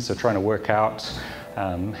geographies are trying to work out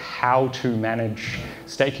how to manage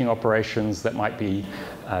staking operations that might be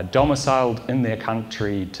domiciled in their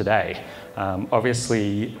country today.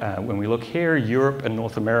 Obviously, when we look here, Europe and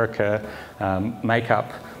North America make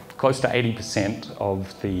up close to 80%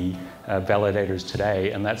 of the validators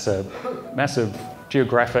today, and that's a massive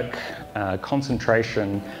geographic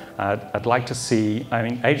concentration. I'd like to see, I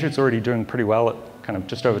mean, Asia's already doing pretty well at kind of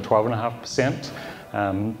just over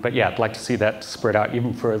 12.5%. But yeah, I'd like to see that spread out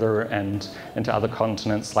even further and into other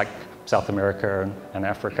continents like South America and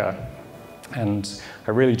Africa. And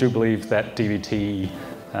I really do believe that DVT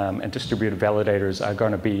and distributed validators are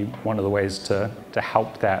going to be one of the ways to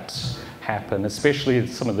help that happen, especially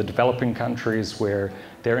some of the developing countries where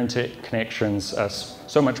their interconnections are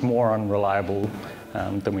so much more unreliable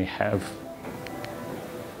than we have.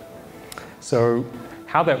 So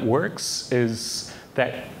how that works is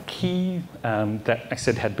that key that I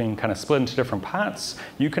said had been kind of split into different parts,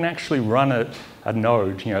 you can actually run a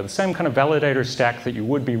node, the same kind of validator stack that you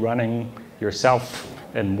would be running yourself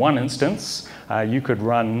in one instance. You could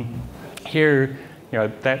run here,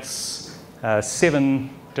 that's 7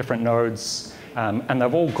 different nodes. and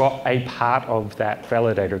they've all got a part of that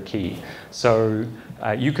validator key. So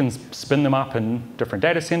you can spin them up in different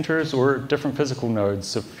data centers or different physical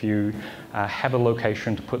nodes if you have a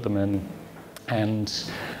location to put them in. And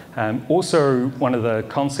also, one of the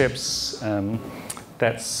concepts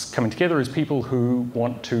that's coming together is people who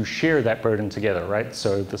want to share that burden together, right?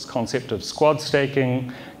 So this concept of squad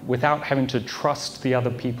staking without having to trust the other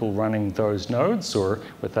people running those nodes, or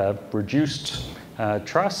with a reduced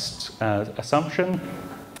trust assumption,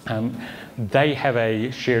 they have a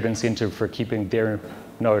shared incentive for keeping their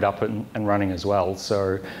node up and running as well.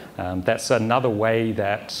 So that's another way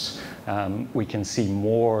that we can see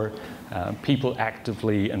more people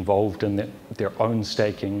actively involved in their own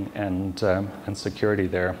staking and security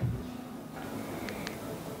there.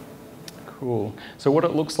 Cool. So what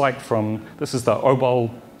it looks like from, this is the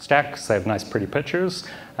OBOL stack, so they have nice pretty pictures,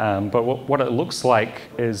 but what it looks like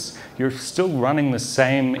is you're still running the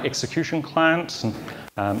same execution client,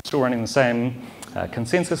 still running the same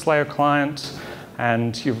consensus layer client,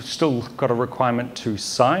 and you've still got a requirement to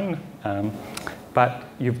sign, but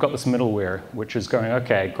you've got this middleware, which is going,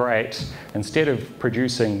 okay, great. Instead of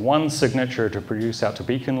producing one signature to produce out to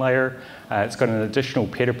Beacon Layer, it's got an additional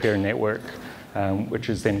peer-to-peer network, which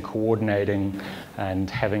is then coordinating and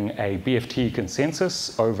having a BFT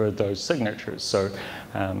consensus over those signatures. So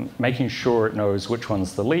making sure it knows which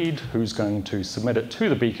one's the lead, who's going to submit it to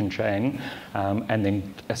the Beacon chain, and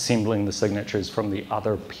then assembling the signatures from the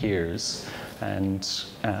other peers. And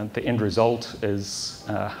the end result is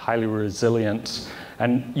highly resilient,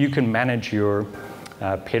 and you can manage your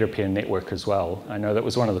peer-to-peer network as well. I know that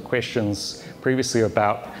was one of the questions previously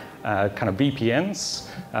about kind of VPNs.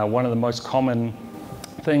 One of the most common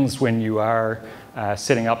things when you are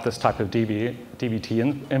setting up this type of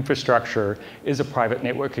DBT infrastructure is a private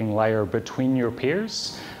networking layer between your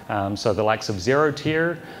peers. So the likes of Zero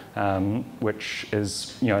Tier, which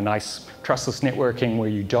is nice trustless networking where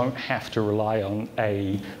you don't have to rely on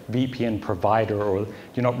a VPN provider, or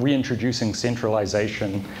you're not reintroducing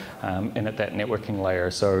centralization in at that networking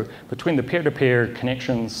layer. So between the peer-to-peer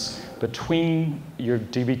connections between your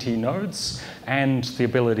DBT nodes and the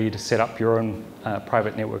ability to set up your own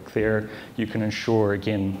private network there, you can ensure,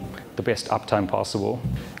 again, the best uptime possible.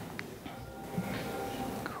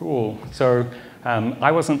 Cool. So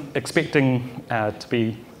I wasn't expecting to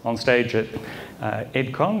be on stage at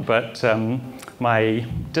EdCon, but my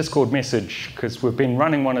Discord message, because we've been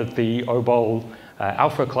running one of the OBOL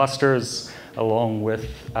alpha clusters along with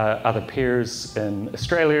other peers in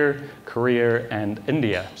Australia, Korea, and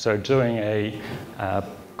India. So doing a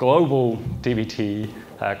global DBT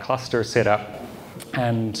cluster setup.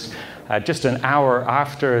 And just an hour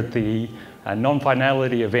after the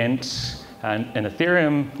non-finality event in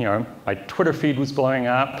Ethereum, my Twitter feed was blowing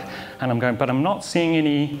up, and I'm going, but I'm not seeing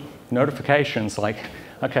any notifications, like,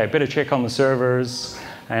 okay, better check on the servers.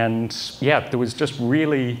 And yeah, there was just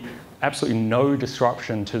really absolutely no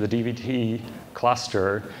disruption to the DBT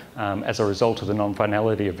cluster as a result of the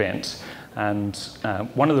non-finality event. And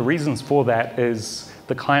one of the reasons for that is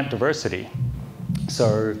the client diversity.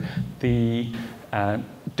 So the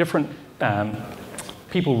different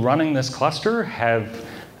people running this cluster have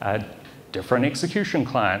different execution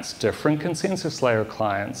clients, different consensus layer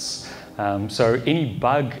clients. So any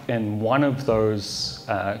bug in one of those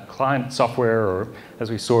client software, or as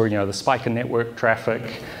we saw, the spike in network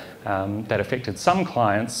traffic that affected some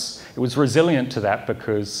clients, it was resilient to that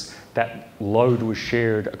because that load was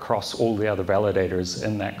shared across all the other validators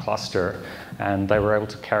in that cluster, and they were able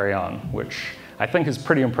to carry on, which I think is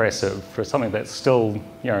pretty impressive for something that's still,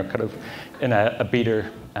 kind of in a beta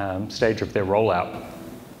stage of their rollout.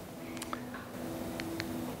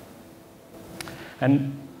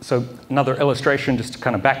 And so another illustration just to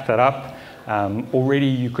kind of back that up, already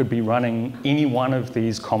you could be running any one of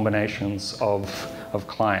these combinations of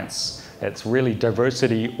clients. It's really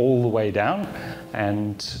diversity all the way down,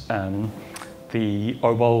 and the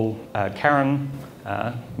OBOL Karen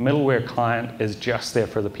middleware client is just there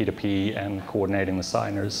for the P2P and coordinating the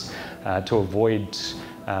signers to avoid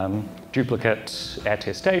duplicate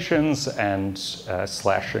attestations and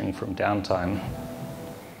slashing from downtime.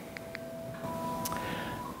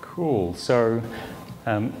 Cool. So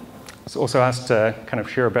I was also asked to kind of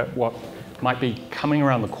share about what might be coming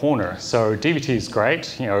around the corner. So DBT is great.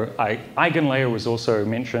 Eigen Layer was also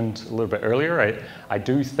mentioned a little bit earlier. I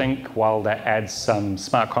do think while that adds some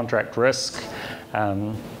smart contract risk,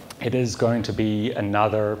 it is going to be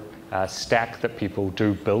another stack that people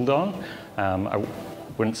do build on. I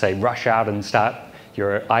wouldn't say rush out and start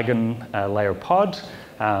your Eigen Layer pod,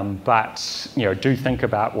 but do think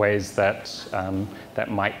about ways that that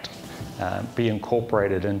might be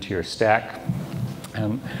incorporated into your stack.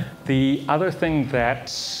 The other thing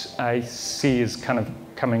that I see is kind of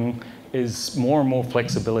coming is more and more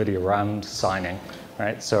flexibility around signing,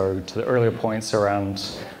 right? So to the earlier points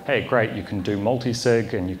around, hey, great, you can do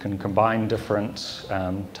multi-sig and you can combine different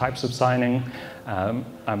types of signing. I'm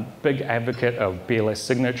a big advocate of BLS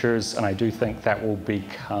signatures, and I do think that will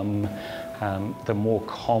become the more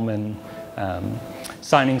common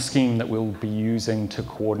signing scheme that we'll be using to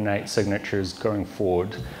coordinate signatures going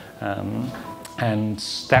forward. And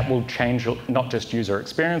that will change not just user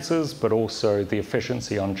experiences, but also the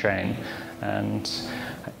efficiency on chain. And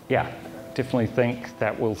yeah, definitely think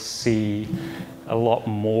that we'll see a lot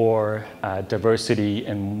more diversity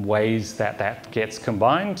in ways that that gets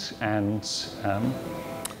combined. And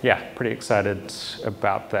yeah, pretty excited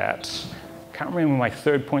about that. Can't remember my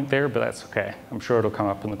third point there, but that's okay. I'm sure it'll come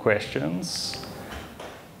up in the questions.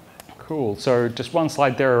 Cool, so just one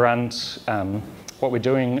slide there around what we're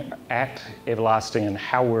doing at Everlasting and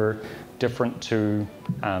how we're different to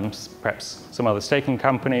perhaps some other staking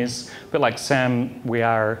companies. But like Sam, we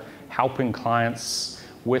are helping clients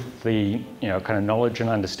with the kind of knowledge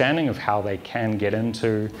and understanding of how they can get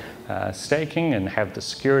into staking and have the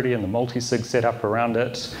security and the multi-sig set up around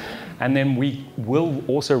it. And then we will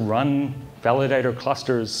also run validator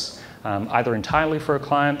clusters either entirely for a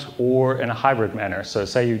client or in a hybrid manner. So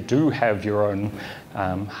say you do have your own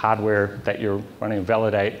hardware that you're running to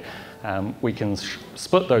validate, we can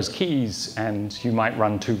split those keys and you might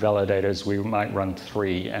run 2 validators, we might run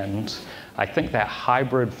 3. And I think that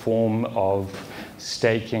hybrid form of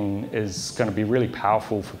staking is going to be really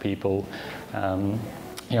powerful for people. I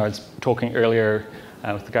was talking earlier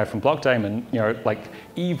with the guy from Blockdame, and like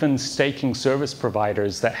even staking service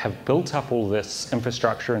providers that have built up all this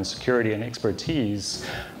infrastructure and security and expertise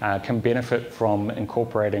can benefit from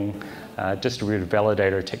incorporating distributed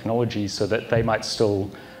validator technology so that they might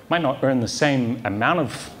not earn the same amount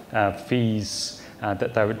of fees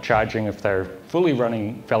that they were charging if they're fully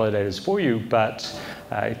running validators for you, but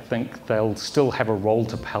I think they'll still have a role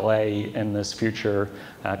to play in this future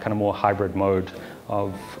kind of more hybrid mode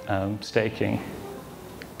of staking.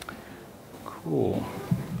 Cool.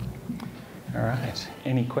 All right,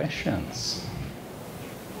 any questions?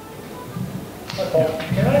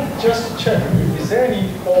 Can I just check, is there any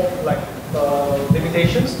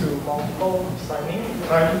limitations to multiple signing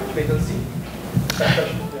time latency?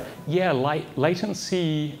 Yeah,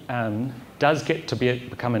 latency does get to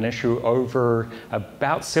become an issue over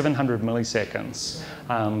about 700 milliseconds.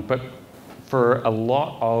 But for a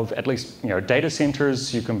lot of, at least data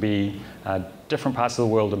centers, you can be different parts of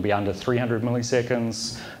the world and be under 300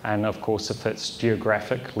 milliseconds. And of course, if it's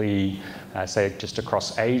geographically, say just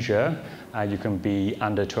across Asia, you can be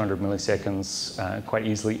under 200 milliseconds quite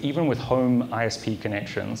easily, even with home ISP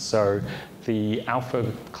connections. So the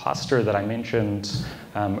Alpha cluster that I mentioned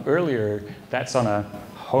earlier, that's on a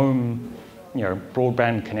home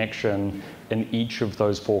broadband connection in each of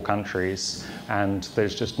those 4 countries. And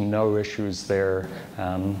there's just no issues there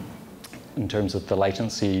in terms of the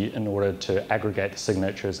latency in order to aggregate the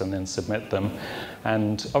signatures and then submit them.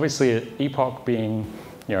 And obviously Epoch being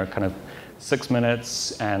kind of 6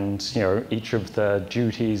 minutes, and each of the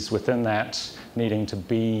duties within that needing to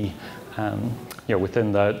be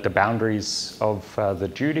within the boundaries of the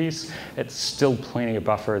duties, it's still plenty of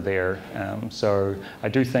buffer there. So I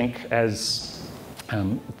do think as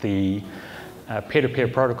the peer-to-peer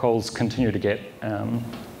protocols continue to get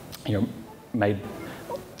made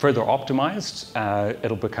further optimized,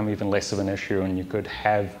 it'll become even less of an issue, and you could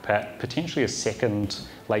have potentially a second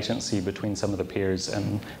latency between some of the peers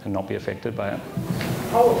and not be affected by it.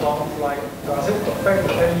 How about does it affect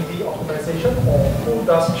the MEV optimization, or who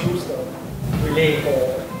does choose the relay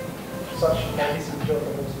for such multi-signature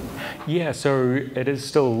proposals? Yeah, so it is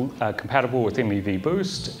still compatible with MEV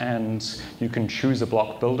Boost, and you can choose a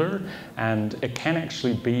block builder, and it can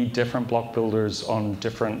actually be different block builders on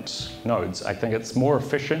different nodes. I think it's more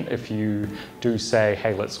efficient if you do say,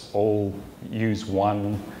 hey, let's all use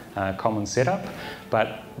one common setup,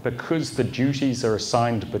 but because the duties are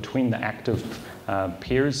assigned between the active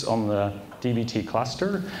peers on the DBT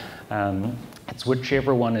cluster, it's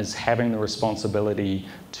whichever one is having the responsibility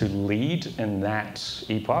to lead in that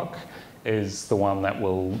epoch is the one that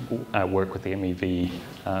will work with the MEV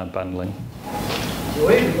bundling. Will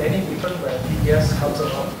it be any different when DPS comes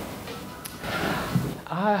along?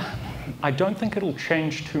 I don't think it'll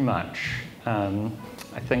change too much.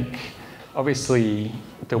 I think obviously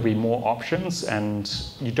there'll be more options, and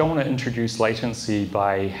you don't want to introduce latency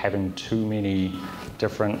by having too many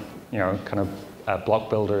different kind of block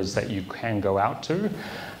builders that you can go out to.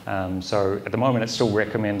 So at the moment, it's still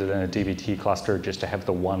recommended in a DBT cluster just to have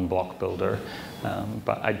the one block builder.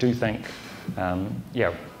 But I do think,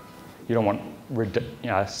 yeah, you don't want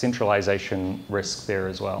centralization risk there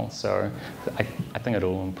as well. So I think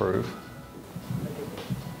it'll improve.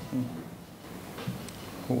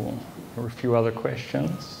 Cool. There were a few other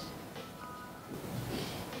questions.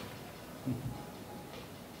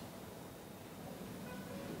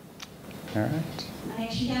 All right. I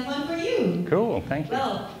actually have one for you. Cool, thank you.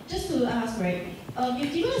 Well, just to ask, right,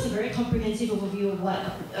 you've given us a very comprehensive overview of what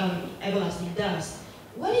Everlasting does.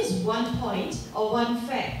 What is one point or one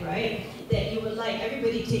fact, right, that you would like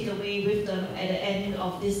everybody to take away with them at the end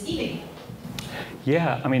of this evening?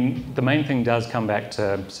 Yeah, I mean, the main thing does come back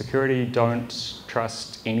to security. Don't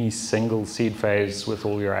trust any single seed phase with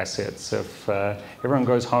all your assets. If everyone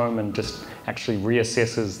goes home and just actually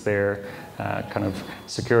reassesses their kind of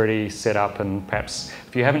security setup, and perhaps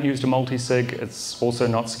if you haven't used a multi-sig, it's also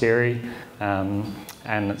not scary.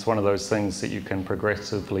 And it's one of those things that you can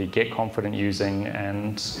progressively get confident using.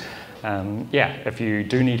 And yeah, if you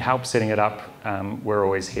do need help setting it up, we're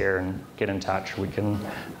always here, and get in touch. We can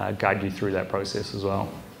guide you through that process as well.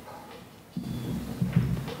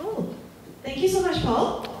 Cool. Thank you so much,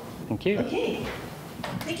 Paul. Thank you. Okay.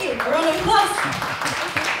 Thank you. A round of applause.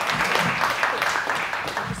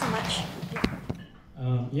 Thank you so much.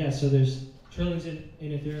 Yeah, so there's trillions in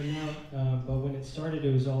Ethereum now, but when it started,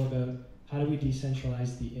 it was all about how do we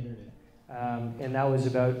decentralize the internet? And that was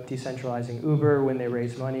about decentralizing Uber when they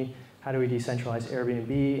raised money. How do we decentralize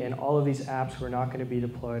Airbnb? And all of these apps were not going to be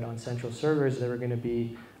deployed on central servers. They were going to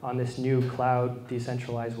be on this new cloud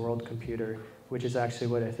decentralized world computer, which is actually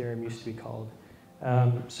what Ethereum used to be called.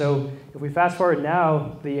 So if we fast forward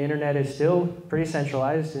now, the internet is still pretty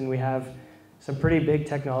centralized, and we have some pretty big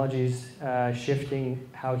technologies shifting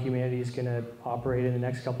how humanity is going to operate in the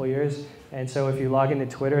next couple of years. And so if you log into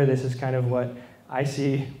Twitter, this is kind of what I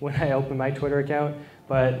see when I open my Twitter account.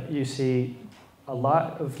 But you see a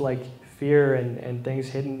lot of like fear and things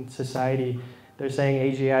hidden in society. They're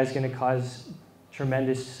saying AGI is going to cause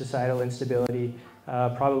tremendous societal instability,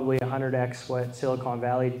 probably 100x what Silicon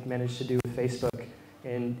Valley managed to do with Facebook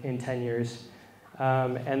in 10 years.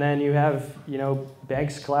 And then you have,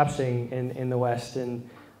 banks collapsing in the West, and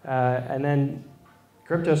then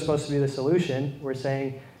crypto is supposed to be the solution. We're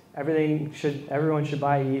saying everyone should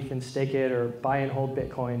buy ETH and stake it, or buy and hold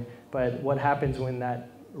Bitcoin. But what happens when that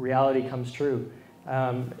reality comes true?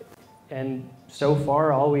 And so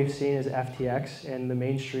far, all we've seen is FTX and the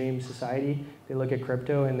mainstream society. They look at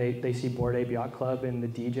crypto and they see Bored Ape Yacht Club and the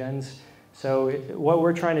degens. So what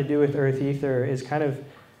we're trying to do with Earth Ether is kind of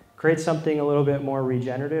create something a little bit more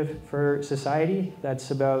regenerative for society.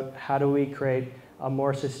 That's about how do we create a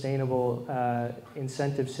more sustainable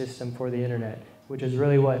incentive system for the internet, which is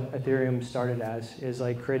really what Ethereum started as, is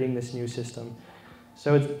like creating this new system.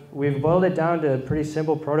 So we've boiled it down to a pretty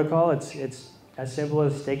simple protocol. It's as simple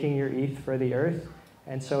as staking your ETH for the Earth.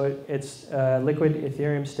 And so it's a liquid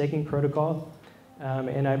Ethereum staking protocol.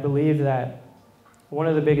 And I believe that one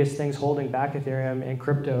of the biggest things holding back Ethereum and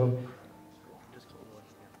crypto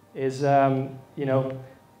is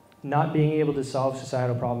not being able to solve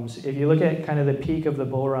societal problems. If you look at kind of the peak of the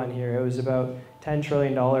bull run here, it was about $10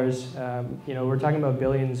 trillion. We're talking about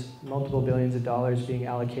billions, multiple billions of dollars being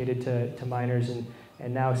allocated to miners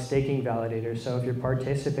and now staking validators. So if you're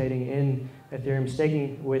participating in Ethereum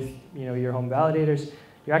staking with your home validators,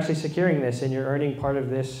 you're actually securing this and you're earning part of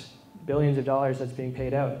this billions of dollars that's being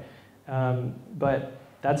paid out. But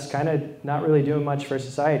that's kind of not really doing much for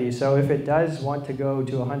society. So if it does want to go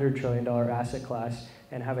to a $100 trillion asset class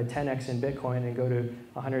and have a 10x in Bitcoin and go to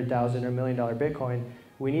 100,000 or $1 million Bitcoin,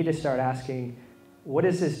 we need to start asking, what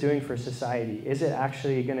is this doing for society? Is it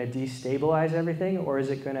actually going to destabilize everything, or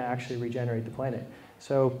is it going to actually regenerate the planet?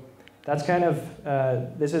 So that's kind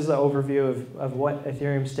of, this is the overview of what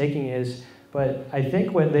Ethereum staking is. But I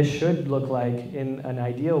think what this should look like in an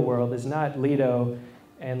ideal world is not Lido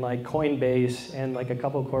and like Coinbase and like a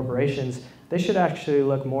couple of corporations. They should actually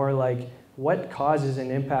look more like, what causes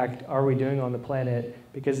and impact are we doing on the planet?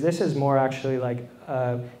 Because this is more actually like,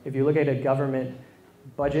 if you look at a government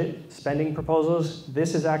budget spending proposals,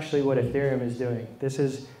 this is actually what Ethereum is doing. This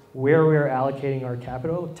is where we're allocating our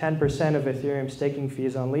capital. 10% of Ethereum staking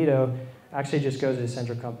fees on Lido actually just goes to a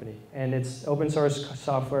central company. And it's open source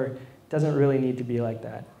software. It doesn't really need to be like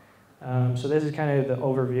that. So this is kind of the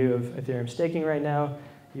overview of Ethereum staking right now.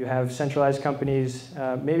 You have centralized companies.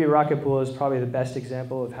 Maybe Rocket Pool is probably the best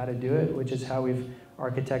example of how to do it, which is how we've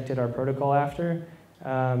architected our protocol after.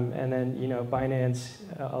 And then Binance,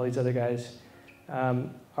 all these other guys.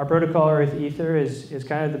 Our protocol, Earth Ether, is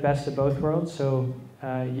kind of the best of both worlds. So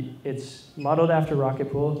It's modeled after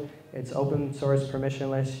Rocket Pool. It's open source,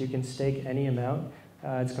 permissionless. You can stake any amount.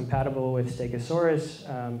 It's compatible with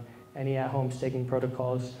Stakesaurus, any at-home staking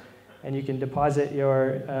protocols, and you can deposit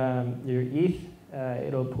your ETH.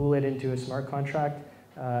 It'll pool it into a smart contract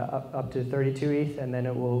up to 32 ETH, and then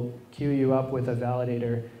it will queue you up with a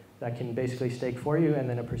validator that can basically stake for you, and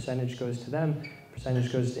then a percentage goes to them,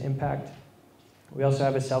 percentage goes to Impact. We also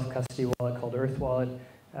have a self-custody wallet called Earth Wallet,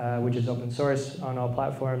 which is open source on all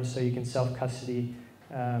platforms, so you can self-custody.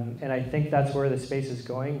 And I think that's where the space is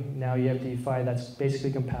going. Now you have DeFi that's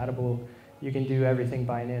basically compatible. You can do everything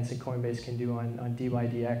Binance and Coinbase can do on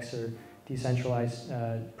DYDX or decentralized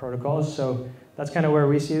protocols. So that's kind of where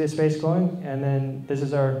we see the space going. And then this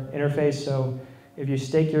is our interface. So if you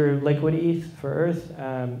stake your liquid ETH for Earth,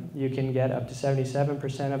 you can get up to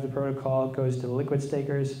 77% of the protocol goes to the liquid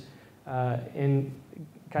stakers. In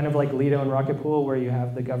kind of like Lido and Rocket Pool, where you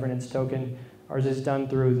have the governance token, ours is done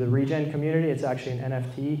through the regen community. It's actually an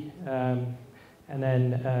NFT. And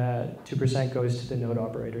then 2% goes to the node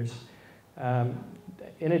operators.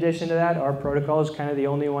 In addition to that, our protocol is kind of the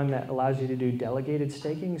only one that allows you to do delegated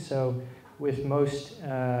staking. So with most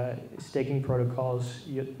staking protocols,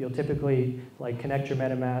 you'll typically like connect your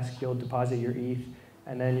MetaMask, you'll deposit your ETH,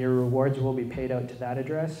 and then your rewards will be paid out to that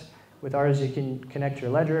address. With ours, you can connect your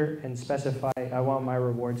ledger and specify, I want my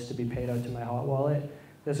rewards to be paid out to my hot wallet.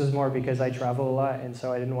 This is more because I travel a lot, and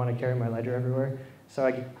so I didn't want to carry my ledger everywhere. So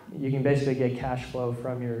you can basically get cash flow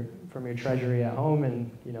from your treasury at home, and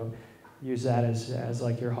use that as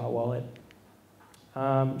like your hot wallet.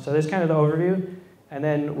 So there's kind of the overview. And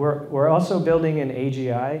then we're also building an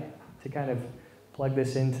AGI to kind of plug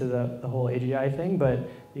this into the whole AGI thing, but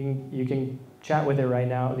you can chat with it right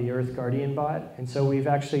now, the Earth Guardian bot. And so we've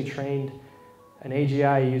actually trained an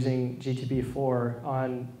AGI using GTP4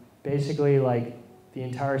 on basically like the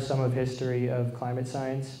entire sum of history of climate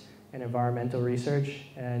science and environmental research.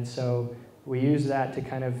 And so we use that to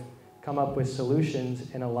kind of come up with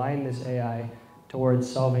solutions and align this AI towards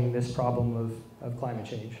solving this problem of climate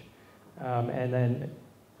change. And then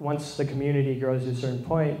once the community grows to a certain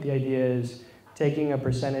point, the idea is taking a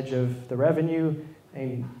percentage of the revenue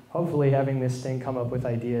and hopefully having this thing come up with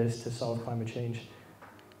ideas to solve climate change.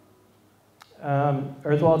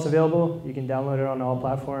 Earth Wallet's available. You can download it on all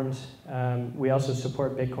platforms. We also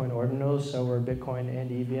support Bitcoin ordinals, so we're Bitcoin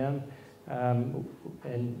and EVM.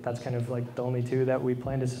 And that's kind of like the only two that we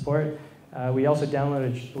plan to support. We also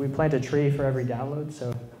we plant a tree for every download,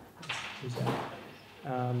 so use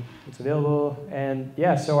that. It's available. And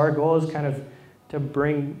yeah, so our goal is kind of to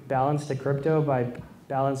bring balance to crypto by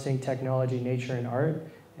balancing technology, nature, and art.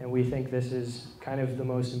 And we think this is kind of the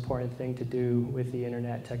most important thing to do with the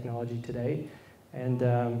internet technology today. And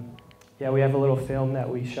yeah, we have a little film that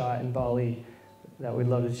we shot in Bali that we'd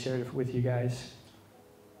love to share with you guys.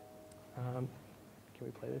 Can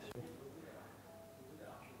we play this?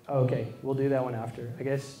 Okay, we'll do that one after. I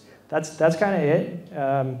guess that's kind of it.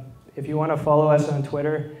 If you want to follow us on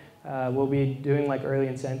Twitter, we'll be doing like early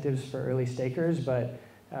incentives for early stakers, but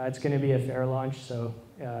it's going to be a fair launch, so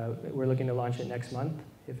we're looking to launch it next month.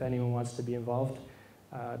 If anyone wants to be involved,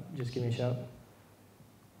 just give me a shout.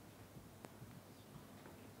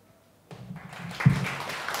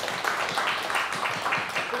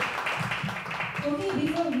 Okay,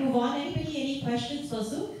 before we move on, any questions for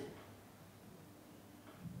Sukh?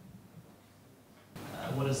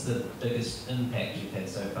 What is the biggest impact you've had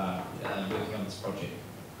so far working on this project?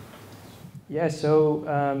 Yeah,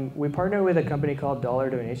 so we partner with a company called Dollar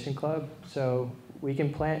Donation Club. So we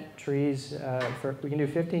can plant trees, we can do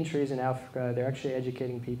 15 trees in Africa. They're actually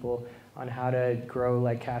educating people on how to grow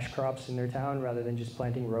like cash crops in their town rather than just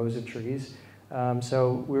planting rows of trees.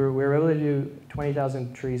 So we were able to do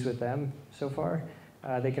 20,000 trees with them so far.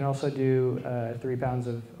 They can also do 3 pounds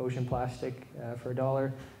of ocean plastic for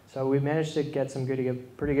 $1. So we managed to get some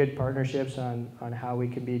pretty good partnerships on how we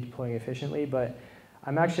can be deploying efficiently. But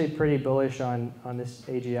I'm actually pretty bullish on this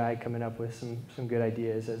AGI coming up with some good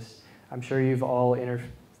ideas. As I'm sure you've all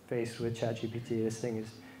interfaced with ChatGPT. This thing is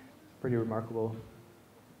pretty remarkable.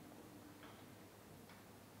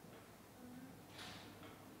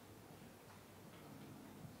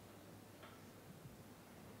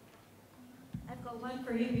 I've got one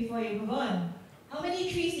for you before you move on. How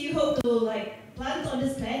many trees do you hope to plant on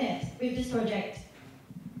this planet with this project?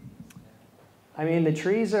 I mean, the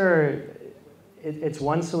trees are, it's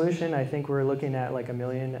one solution. I think we're looking at like 1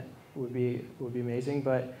 million would be amazing,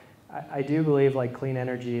 but I do believe like clean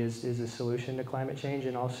energy is a solution to climate change,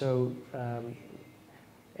 and also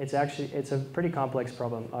it's a pretty complex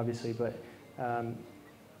problem, obviously, but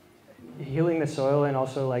healing the soil and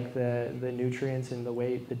also like the nutrients and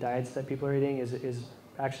the diets that people are eating is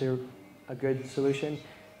actually a good solution.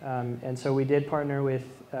 And so we did partner with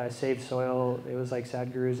Save Soil. It was like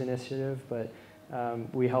Sadhguru's initiative, but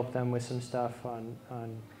we helped them with some stuff on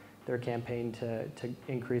their campaign to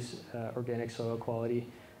increase organic soil quality.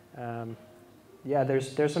 Yeah,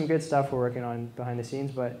 there's some good stuff we're working on behind the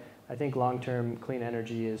scenes, but I think long-term clean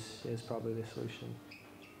energy is probably the solution.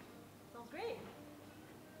 Sounds great.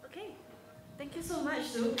 Okay, thank you so much,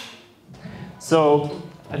 Sue. So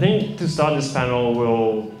I think to start this panel,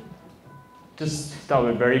 we'll just start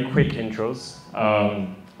with very quick intros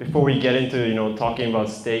before we get into talking about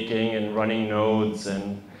staking and running nodes,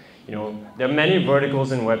 and there are many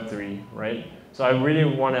verticals in Web3, right? So I really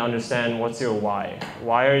want to understand, what's your why?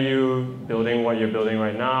 Why are you building what you're building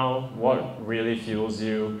right now? What really fuels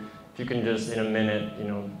you? If you can just, in a minute,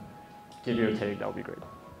 give your take, that would be great.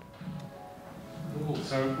 Cool.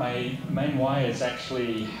 So my main why is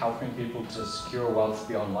actually helping people to secure wealth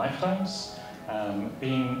beyond lifetimes.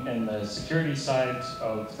 Being in the security side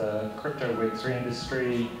of the crypto Web3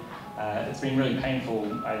 industry, it's been really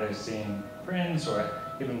painful either seeing friends or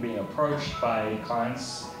even being approached by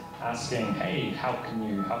clients asking, hey, how can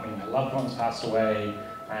you help me? My loved one's passed away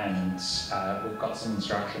and we've got some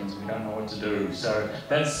instructions, we don't know what to do. So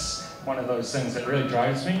that's one of those things that really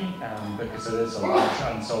drives me because it is a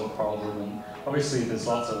large unsolved problem. And obviously there's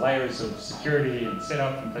lots of layers of security and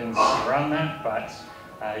setup and things around that, but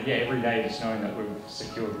yeah, every day just knowing that we've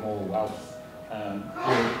secured more wealth,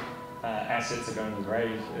 your assets are going to the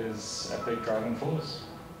grave is a big driving force.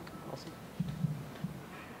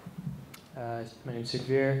 My name's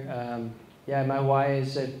Sukhveer. Yeah, my why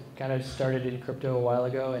is I kind of started in crypto a while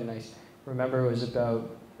ago, and I remember it was about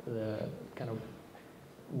the kind of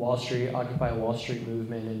Occupy Wall Street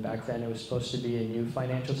movement, and back then it was supposed to be a new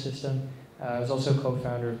financial system. I was also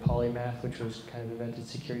co-founder of Polymath, which was kind of invented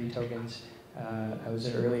security tokens. I was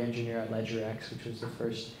an early engineer at LedgerX, which was the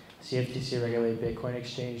first CFTC regulated Bitcoin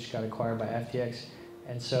exchange, got acquired by FTX.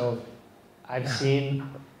 And so I've seen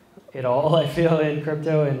it all, I feel, in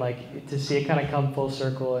crypto, and like to see it kind of come full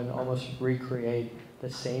circle and almost recreate the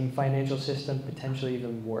same financial system, potentially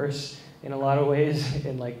even worse in a lot of ways,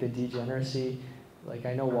 in like the degeneracy. Like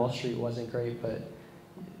I know Wall Street wasn't great, but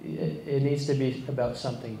it needs to be about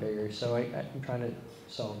something bigger. So I'm trying to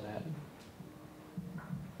solve that.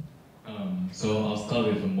 So I'll start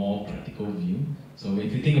with a more practical view. So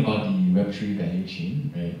if you think about the Web3 value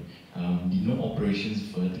chain, right, the node operations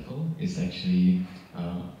vertical is actually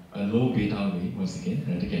a low beta way, once again,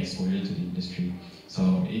 to get exposure to the industry.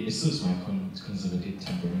 So it suits my conservative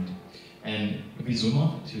temperament. And if we zoom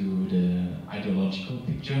out to the ideological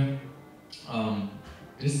picture,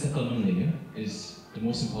 this settlement layer is the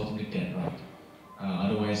most important to get right.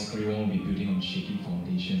 Otherwise, everyone will be building on shaky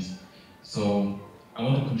foundations. So I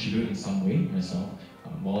want to contribute in some way myself,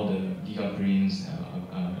 while the gigabrains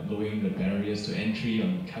are lowering the barriers to entry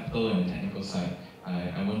on the capital and the technical side.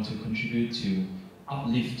 I want to contribute to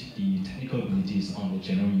uplift the technical abilities on the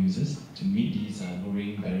general users to meet these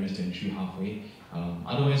lowering barriers to entry halfway.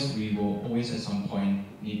 Otherwise, we will always at some point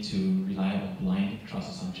need to rely on blind trust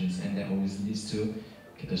assumptions, and that always leads to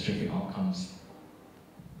catastrophic outcomes.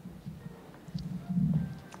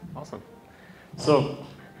 Awesome. So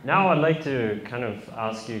now I'd like to kind of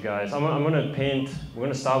ask you guys, I'm going to paint, we're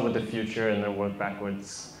going to start with the future and then work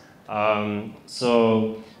backwards.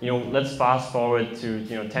 So, let's fast forward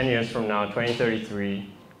to, 10 years from now,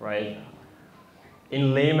 2033, right?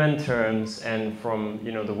 In layman terms, and from,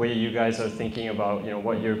 the way you guys are thinking about,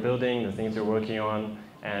 what you're building, the things you're working on,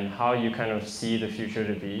 and how you kind of see the future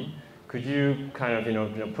to be, could you kind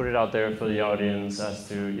of, put it out there for the audience as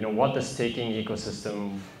to, what the staking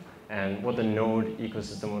ecosystem and what the node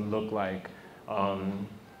ecosystem would look like,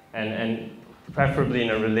 and preferably in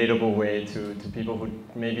a relatable way to people who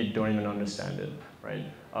maybe don't even understand it, right?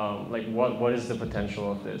 Like what is the potential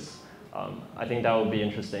of this? I think that would be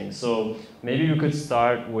interesting. So maybe we could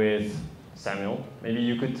start with Samuel. Maybe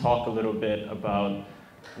you could talk a little bit about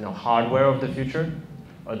hardware of the future,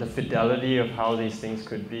 or the fidelity of how these things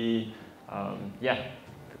could be. Yeah.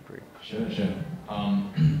 Sure.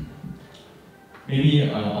 Maybe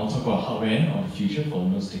I'll talk about hardware of the future for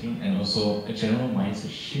node staking, and also a general mindset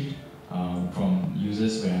shift from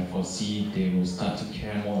users where I foresee they will start to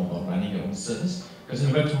care more about running their own service. Because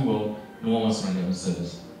in the Web2 world, no one wants to run their own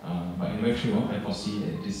service. But in the Web3 world, I foresee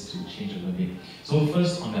this to change a little bit. So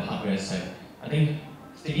first, on the hardware side, I think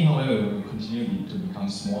staking hardware will continue to become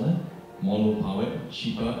smaller, more low-powered,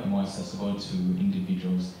 cheaper, and more accessible to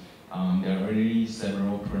individuals. There are already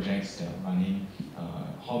several projects that are running,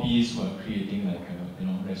 hobbies who are creating like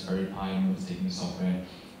Raspberry Pi node staking software.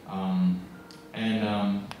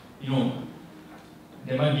 You know,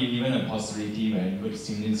 there might be even a possibility where you go to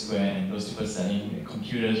Singh Square and those people selling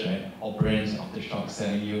computers, right, or brands of the shop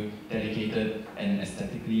selling you dedicated and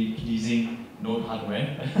aesthetically pleasing node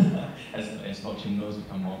hardware as blockchain nodes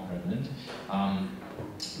become more prevalent.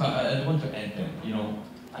 But I want to add that, you know,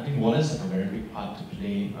 I think wallets have a very big part to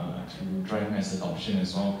play to drive mass adoption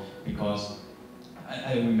as well, because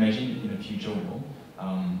I imagine in a future world,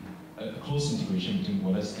 a close integration between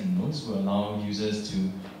wallets and nodes will allow users to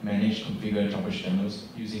manage, configure, troubleshoot nodes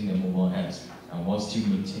using their mobile apps while still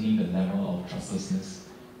maintaining the level of trustlessness.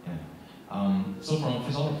 Yeah. So from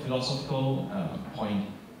a philosophical point,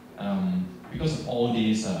 because of all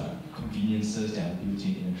these conveniences that are built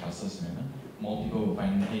in a trustless manner, more people will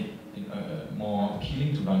find it more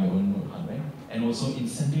appealing to run their own node hardware. And also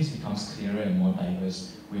incentives becomes clearer and more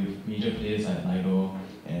diverse, with major players like Lido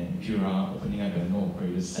and Pura opening up their node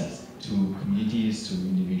operator sets to communities, to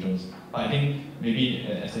individuals. But I think maybe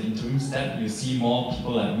as an interim step, you'll see more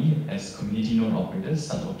people like me as community node operators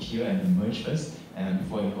start to appear and emerge first, and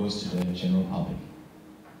before it goes to the general public.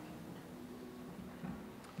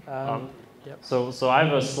 Yep. So I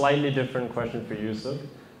have a slightly different question for you, Sukh.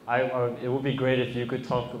 It would be great if you could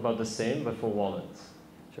talk about the same, but for wallets.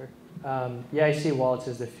 Sure. Yeah, I see wallets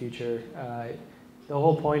as the future. The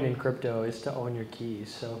whole point in crypto is to own your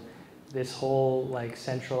keys. So this whole like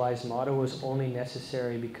centralized model was only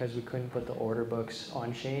necessary because we couldn't put the order books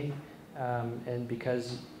on chain, and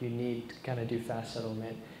because you need to kind of do fast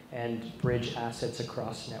settlement and bridge assets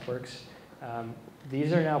across networks.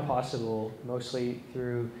 These are now possible mostly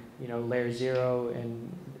through layer 0,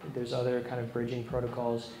 and there's other kind of bridging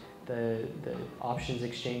protocols. The options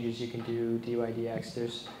exchanges you can do, DYDX,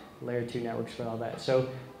 there's layer 2 networks for all that. So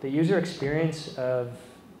the user experience of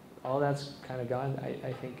all that's kind of gone.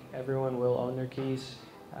 I think everyone will own their keys,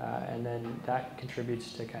 and then that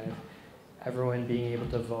contributes to kind of everyone being able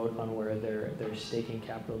to vote on where their staking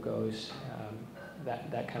capital goes.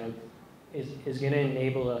 That kind of is going to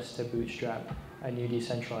enable us to bootstrap a new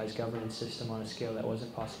decentralized governance system on a scale that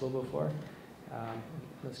wasn't possible before.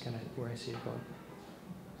 That's kind of where I see it going.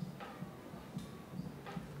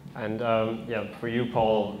 And yeah, for you,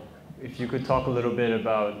 Paul, if you could talk a little bit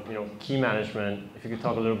about key management, if you could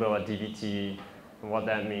talk a little bit about DBT and what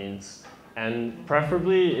that means, and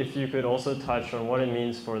preferably if you could also touch on what it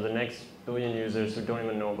means for the next billion users who don't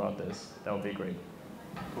even know about this, that would be great.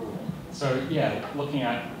 Cool. So yeah, looking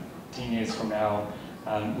at 10 years from now,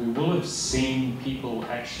 we will have seen people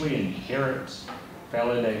actually inherit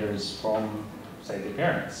validators from, say, their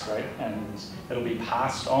parents, right? And it'll be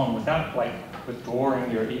passed on without like withdrawing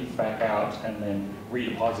your ETH back out and then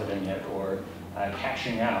redepositing it or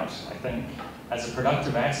cashing out. I think as a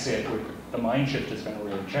productive asset, the mind shift is going to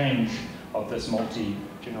really change of this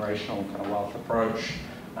multi-generational kind of wealth approach.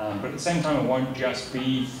 But at the same time, it won't just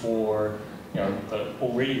be for the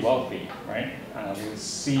already wealthy, right? We'll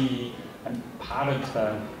see, and part of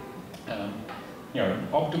the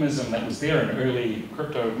optimism that was there in early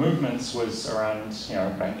crypto movements was around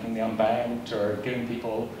banking the unbanked or giving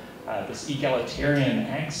people this egalitarian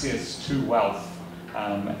access to wealth,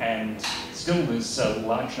 and still there's a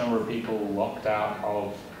large number of people locked out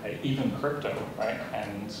of even crypto, right?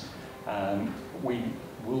 And we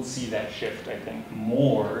will see that shift, I think,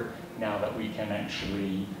 more now that we can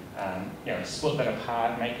actually split that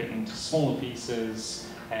apart, make it into smaller pieces,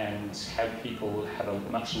 and have people have a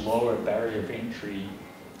much lower barrier of entry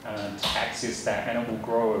to access that, and it will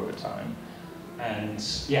grow over time. And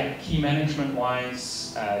yeah, key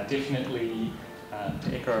management-wise, definitely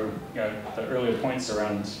to echo the earlier points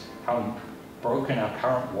around how broken our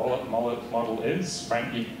current wallet model is,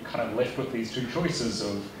 right? You're kind of left with these two choices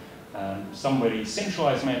of somebody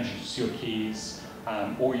centralized manages your keys,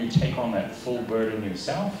 or you take on that full burden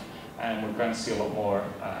yourself. And we're going to see a lot more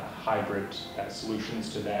hybrid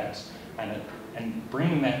solutions to that, and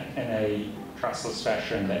bringing that in a trustless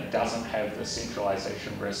fashion that doesn't have the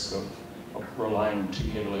centralization risk of relying too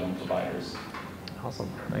heavily on providers. Awesome,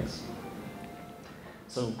 thanks.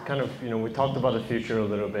 So kind of, we talked about the future a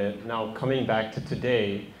little bit. Now coming back to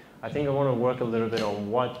today, I think I want to work a little bit on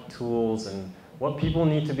what tools and what people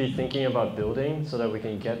need to be thinking about building so that we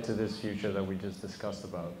can get to this future that we just discussed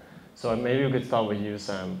about. So maybe we could start with you,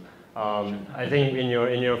 Sam. I think in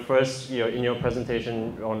your first, in your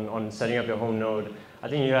presentation on setting up your home node, I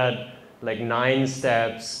think you had like 9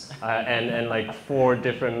 steps and like 4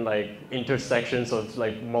 different like intersections of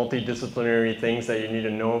like multidisciplinary things that you need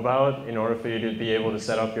to know about in order for you to be able to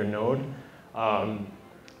set up your node.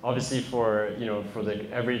 Obviously, for the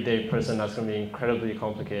everyday person, that's going to be incredibly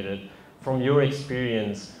complicated. From your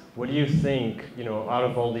experience, what do you think, out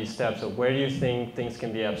of all these steps, where do you think things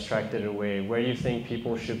can be abstracted away? Where do you think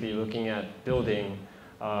people should be looking at building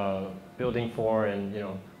for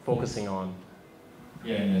and focusing on?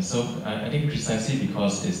 Yeah, so I think precisely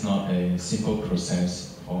because it's not a simple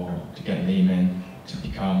process to get laymen to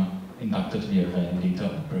become inducted to be a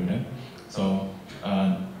validator operator. So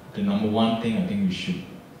the number one thing I think we should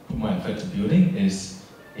put more effort to building is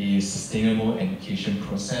a sustainable education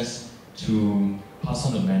process to pass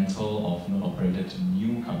on the mantle of node operator to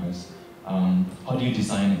newcomers. How do you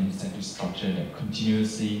design an incentive structure that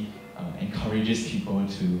continuously encourages people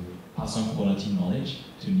to pass on quality knowledge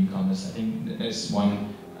to newcomers? I think that's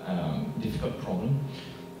one difficult problem.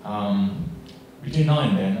 Between now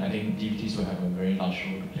and then, I think DVTs will have a very large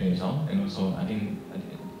role to play as well. And also, I think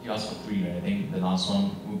you asked for 3, right? I think the last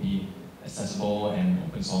one will be accessible and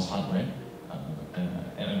open source hardware.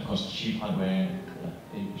 And of course, cheap hardware,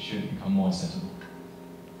 it should become more accessible.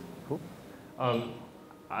 Cool.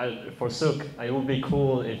 For Sukh, it would be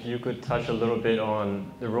cool if you could touch a little bit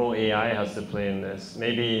on the role AI has to play in this.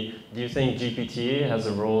 Maybe, do you think GPT has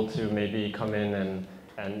a role to maybe come in and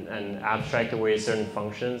abstract away certain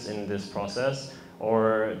functions in this process?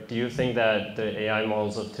 Or do you think that the AI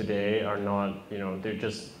models of today are not, they're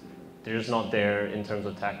just not there in terms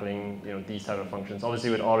of tackling, these type of functions?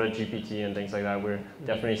 Obviously with auto GPT and things like that, we're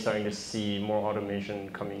definitely starting to see more automation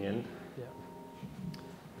coming in.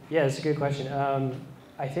 Yeah, that's a good question.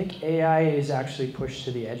 I think AI is actually pushed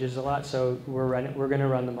to the edges a lot, so we're going to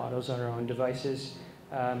run the models on our own devices.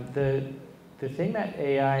 The thing that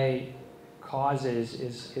AI causes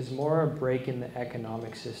is more a break in the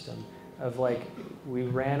economic system of we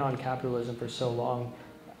ran on capitalism for so long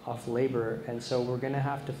off labor, and so we're going to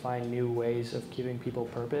have to find new ways of giving people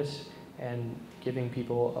purpose and giving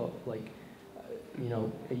people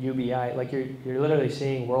a UBI. You're literally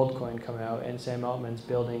seeing WorldCoin come out and Sam Altman's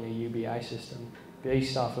building a UBI system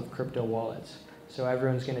based off of crypto wallets. So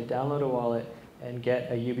everyone's going to download a wallet and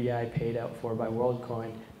get a UBI paid out for by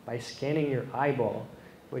WorldCoin by scanning your eyeball,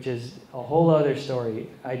 which is a whole other story.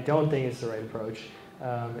 I don't think it's the right approach.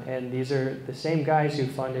 And these are the same guys who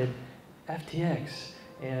funded FTX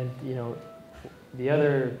and the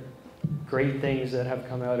other great things that have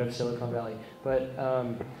come out of Silicon Valley. But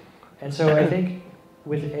and so I think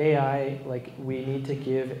with AI, we need to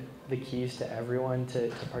give the keys to everyone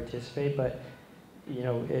to participate, but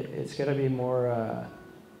it's got to be more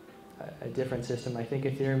a different system. I think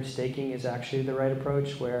Ethereum staking is actually the right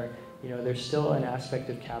approach, where there's still an aspect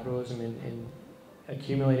of capitalism in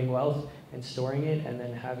accumulating wealth and storing it, and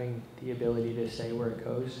then having the ability to say where it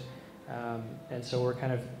goes. And so we're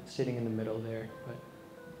kind of sitting in the middle there. But.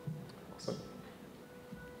 Awesome.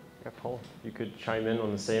 Yeah, Paul, you could chime in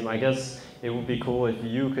on the same. I guess it would be cool if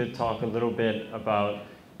you could talk a little bit about,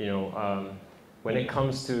 when it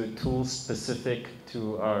comes to tools specific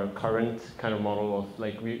to our current kind of model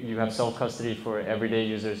of you have self-custody for everyday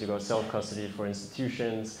users, you got self-custody for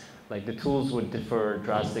institutions. The tools would differ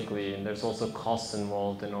drastically, and there's also costs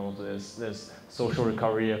involved in all of this. There's social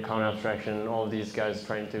recovery, account abstraction, all of these guys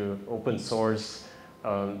trying to open source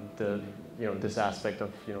this aspect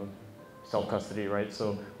of self-custody, right?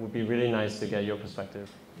 So it would be really nice to get your perspective.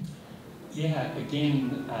 Yeah,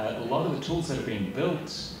 again, a lot of the tools that have been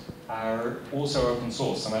built are also open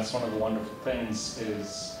source, and that's one of the wonderful things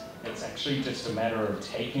is it's actually just a matter of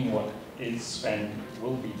taking what is and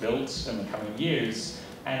will be built in the coming years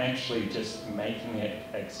and actually just making it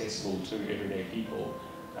accessible to everyday people.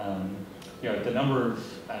 The number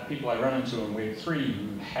of people I run into in Web3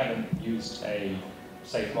 who haven't used a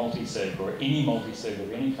safe multisig or any multisig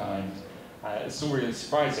of any kind, it's still really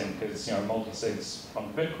surprising because multisigs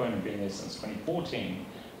on Bitcoin have been there since 2014,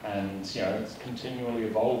 and it's continually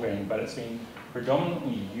evolving, but it's been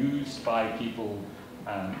predominantly used by people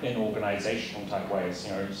in organizational type ways,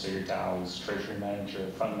 so your DAOs, treasury manager,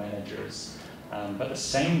 fund managers. But the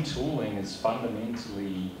same tooling is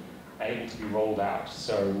fundamentally able to be rolled out.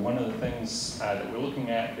 So one of the things that we're looking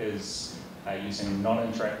at is using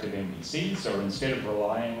non-interactive MPCs, or instead of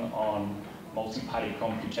relying on multi-party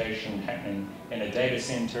computation happening in a data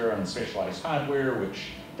center on specialized hardware, which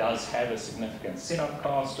does have a significant setup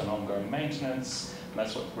cost and ongoing maintenance, and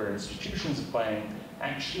that's where institutions are playing,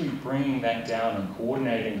 actually bringing that down and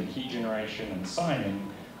coordinating the key generation and signing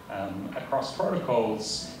across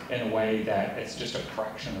protocols in a way that it's just a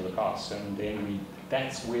fraction of the cost. And then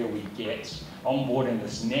that's where we get onboarding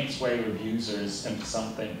this next wave of users into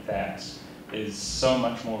something that is so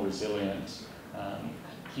much more resilient,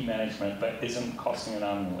 key management, but isn't costing an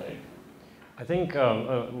arm and a leg. I think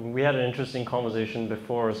we had an interesting conversation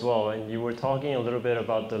before as well, and you were talking a little bit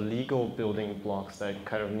about the legal building blocks that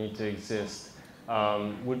kind of need to exist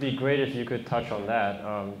Would be great if you could touch on that.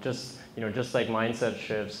 Just like mindset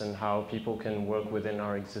shifts and how people can work within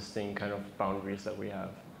our existing kind of boundaries that we have.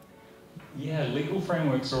 Yeah, legal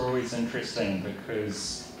frameworks are always interesting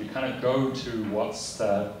because you kind of go to what's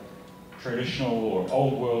the traditional or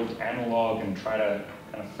old world analog and try to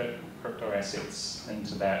kind of fit crypto assets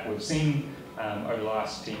into that. We've seen over the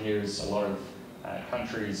last 10 years a lot of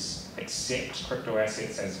countries accept crypto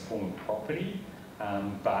assets as a form of property,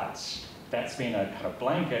 but that's been a kind of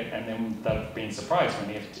blanket, and then they've been surprised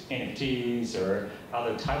when NFTs or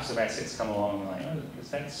other types of assets come along, like, oh, is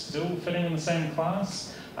that still fitting in the same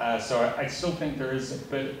class? So I still think there is a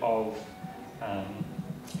bit of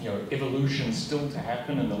evolution still to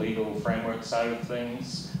happen in the legal framework side of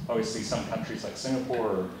things. Obviously, some countries like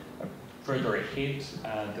Singapore are further ahead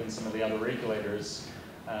than some of the other regulators.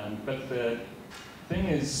 But the thing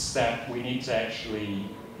is that we need to actually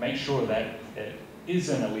make sure that it is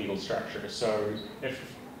in a legal structure. So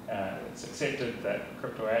if it's accepted that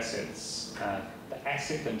crypto assets, the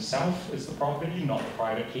asset themselves is the property, not the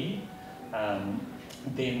private key,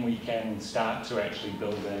 then we can start to actually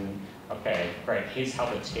build in, okay, great, here's how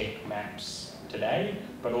the tech maps today,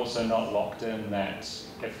 but also not locked in that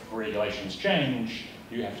if regulations change,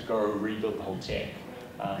 you have to go rebuild the whole tech.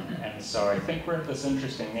 And so I think we're at this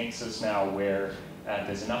interesting nexus now where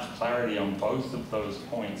there's enough clarity on both of those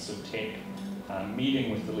points of tech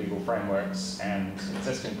meeting with the legal frameworks and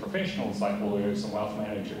existing professionals like lawyers and wealth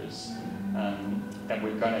managers, that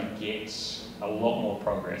we're going to get a lot more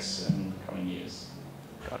progress in coming years.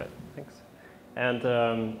 Got it, thanks. And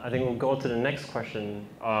I think we'll go to the next question,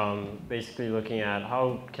 basically looking at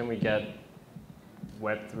how can we get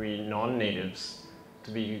Web3 non-natives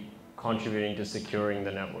to be contributing to securing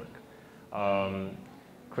the network.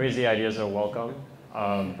 Crazy ideas are welcome,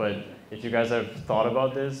 but if you guys have thought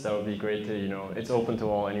about this, that would be great to, it's open to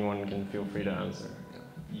all, anyone can feel free to answer.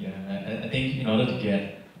 Yeah, I think in order to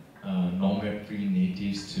get non-Web3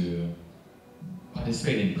 natives to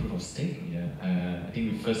participate in proof of stake, I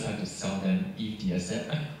think we first have to sell them ETH the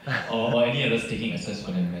asset or any other staking assets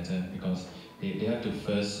for that matter, because they have to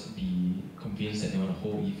first be convinced that they want to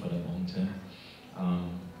hold ETH for the long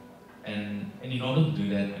term. And in order to do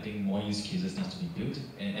that, I think more use cases need to be built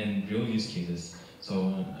and real use cases.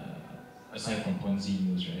 So aside from Ponzi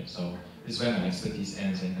use, right? So this is where my expertise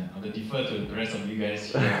ends, and I'll defer to the rest of you guys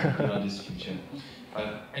here about this future.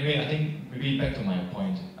 But anyway, I think maybe back to my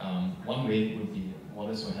point, one way would be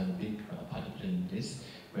wallets will have a big part to play in this,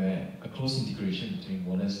 where a close integration between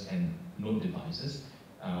wallets and node devices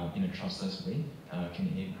in a trustless way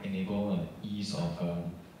can enable ease of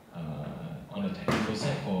on the technical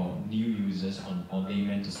side for new users or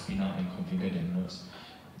laymen to spin up and configure their nodes.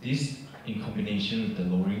 This, in combination with the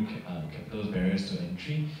lowering capital barriers to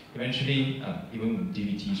entry, eventually, even with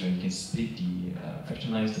DVTs, right, you can split the,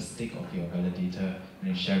 fractionalize the stake of your validator and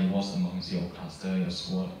then share rewards amongst your cluster, your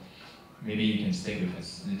squad. Maybe you can stake with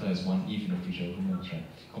as little as 1 ETH in the future, who knows, right?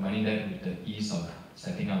 Combining that with the ease of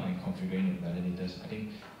setting up and configuring your validators, I think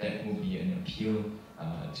that will be an appeal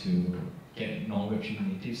to get non-Web3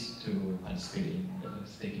 natives to participate in the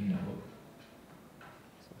staking network.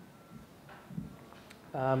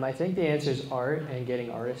 I think the answer is art and getting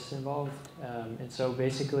artists involved. And so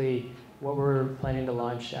basically, what we're planning to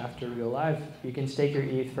launch after we go live, you can stake your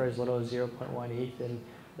ETH for as little as 0.1 ETH, and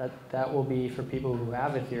that will be for people who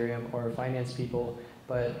have Ethereum or finance people.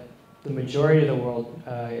 But the majority of the world,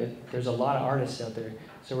 there's a lot of artists out there.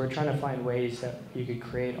 So we're trying to find ways that you could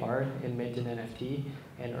create art and mint an NFT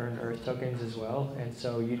and earn Earth tokens as well. And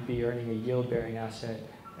so you'd be earning a yield-bearing asset,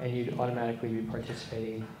 and you'd automatically be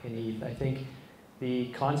participating in ETH. I think the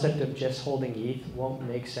concept of just holding ETH won't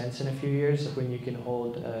make sense in a few years when you can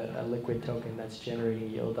hold a liquid token that's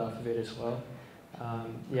generating yield off of it as well.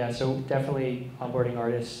 Yeah, so definitely onboarding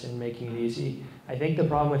artists and making it easy. I think the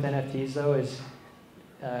problem with NFTs though is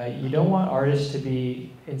you don't want artists to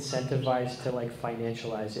be incentivized to like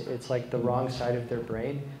financialize it. It's like the wrong side of their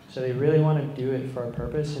brain. So they really want to do it for a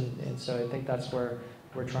purpose, and so I think that's where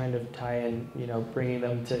we're trying to tie in, bringing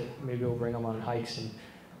them to, maybe we'll bring them on hikes and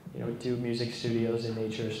do music studios in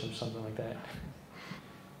nature or something like that.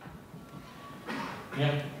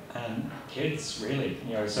 Yeah, and kids really,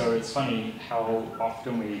 so it's funny how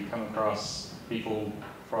often we come across people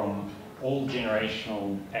from all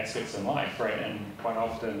generational aspects of life, right? And quite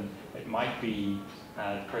often it might be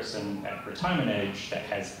a person at retirement age that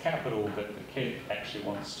has capital, but the kid actually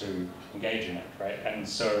wants to engage in it, right? And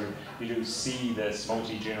so you do see this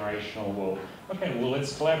multi-generational, well,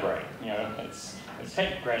 let's collaborate, let's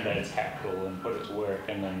take granddad's capital and put it to work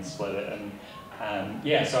and then split it. And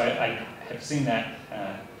yeah, so I have seen that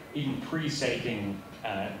even pre-staking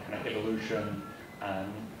kind of evolution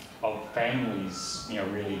of families,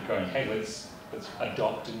 really going, hey, let's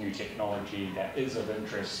adopt a new technology that is of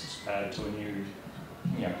interest to a new,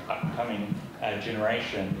 upcoming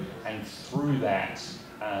generation, and through that,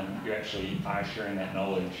 you actually are sharing that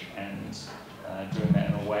knowledge and doing that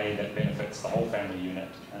in a way that benefits the whole family unit,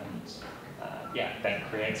 and that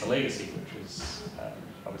creates a legacy, which is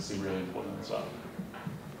obviously really important as well.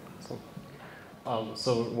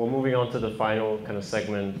 So we're moving on to the final kind of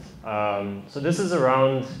segment. So this is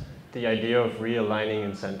around the idea of realigning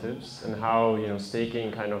incentives and how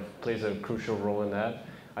staking kind of plays a crucial role in that.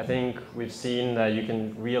 I think we've seen that you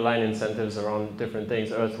can realign incentives around different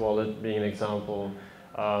things, Earth Wallet being an example.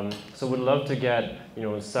 So we'd love to get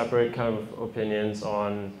separate kind of opinions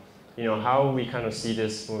on how we kind of see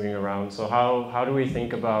this moving around. So how do we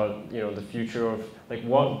think about the future of like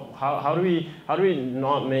how do we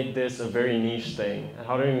not make this a very niche thing? And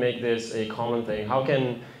how do we make this a common thing? How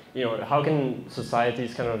can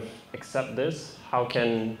societies kind of accept this? How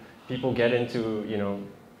can people get into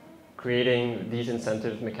creating these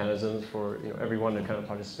incentive mechanisms for everyone to kind of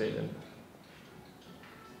participate in?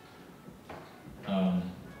 I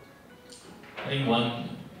think one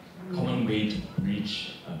common way to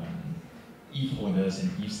reach ETH holders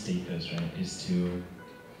and ETH stakers, right, is to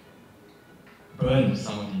burn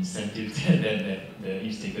some of the incentives that the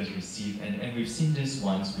ETH stakers receive. And we've seen this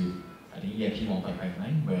once with, I think, EIP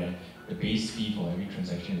 1.59, where the base fee for every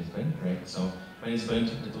transaction is burnt, right? So when it's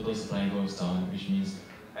burnt, the total supply goes down, which means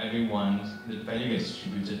the value gets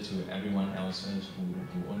distributed to everyone else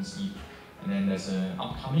who owns ETH. And then there's an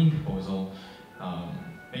upcoming proposal,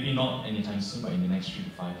 maybe not anytime soon, but in the next 3 to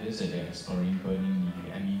 5 years, that they're exploring burning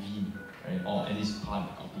the MEV, right? Or at least part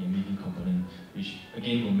of the MEV component, which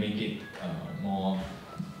again will make it more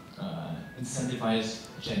incentivized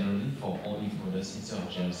generally for all ETH holders instead of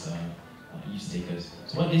just ETH stakers.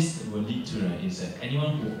 So what this will lead to, right, is that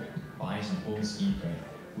anyone who buys and owns ETH,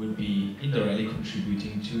 right, would be indirectly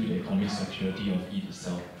contributing to the economic security of ETH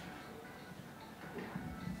itself.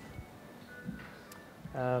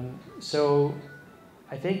 So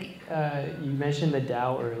I think you mentioned the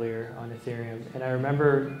DAO earlier on Ethereum, and I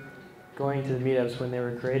remember going to the meetups when they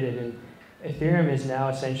were created, and Ethereum has now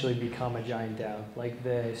essentially become a giant DAO. Like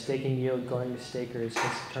the staking yield going to stakers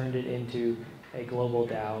has turned it into a global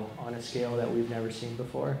DAO on a scale that we've never seen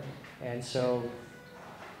before. And so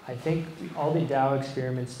I think all the DAO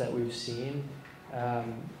experiments that we've seen,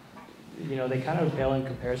 they kind of pale in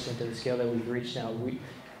comparison to the scale that we've reached now.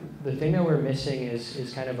 The thing that we're missing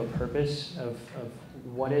is kind of a purpose of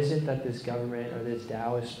what is it that this government or this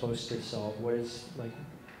DAO is supposed to solve? What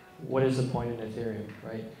is the point in Ethereum,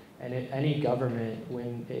 right? And any government,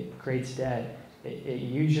 when it creates debt, it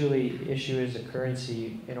usually issues a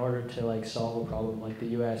currency in order to solve a problem. Like the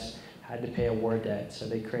US had to pay a war debt, so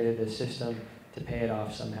they created this system to pay it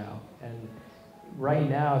off somehow. And right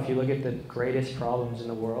now, if you look at the greatest problems in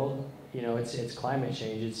the world, it's climate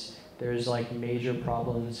change. There's major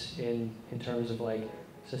problems in terms of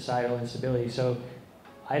societal instability. So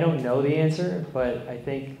I don't know the answer, but I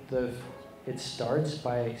think it starts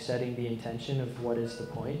by setting the intention of what is the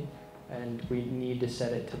point, and we need to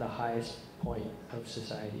set it to the highest point of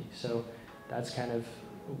society. So that's kind of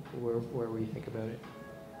where we think about it.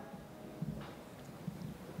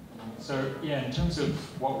 So yeah, in terms of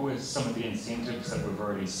what were some of the incentives that we've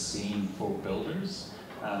already seen for builders,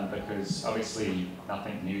 because obviously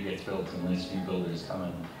nothing new gets built unless new builders come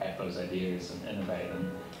and have those ideas and innovate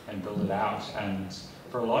and build it out. And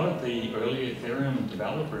for a lot of the early Ethereum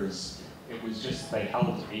developers, it was just they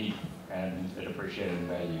held ETH and it appreciated in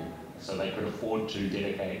value. So they could afford to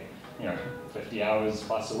dedicate 50 hours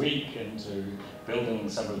plus a week into building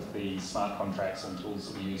some of the smart contracts and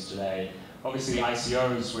tools that we use today. Obviously,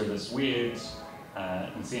 ICOs were this weird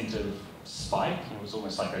incentive spike. It was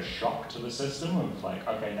almost like a shock to the system of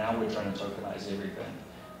okay, now we're trying to tokenize everything.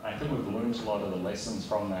 And I think we've learned a lot of the lessons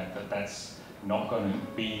from that that's not going to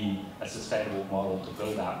be a sustainable model to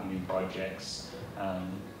build out new projects.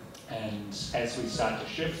 And as we start to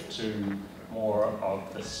shift to more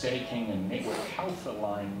of the staking and network health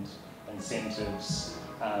aligned incentives,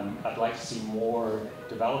 I'd like to see more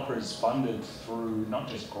developers funded through not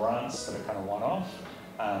just grants that are kind of one-off.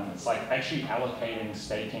 It's actually allocating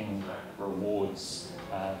staking rewards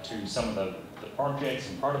to some of the projects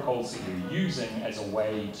and protocols that you're using as a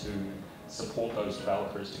way to support those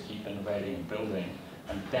developers to keep innovating and building.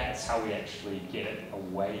 And that's how we actually get it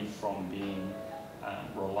away from being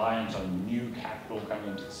reliant on new capital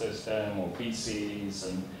coming into the system or VCs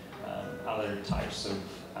and other types of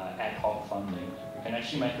ad hoc funding. We can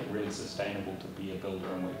actually make it really sustainable to be a builder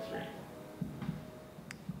in Web3.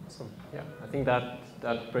 Awesome. yeah, I think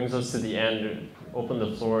that brings us to the end. Open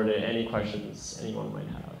the floor to any questions anyone might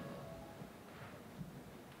have.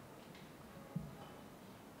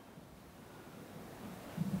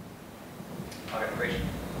 I got a question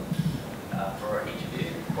for each of you.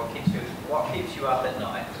 What keeps you up at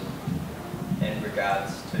night in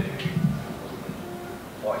regards to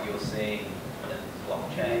what you're seeing in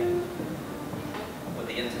blockchain with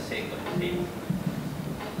the intersect of people?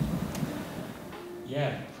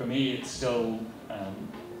 Yeah, for me, it's still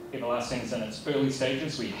Everlasting's in its early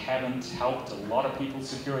stages. We haven't helped a lot of people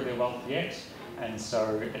secure their wealth yet, and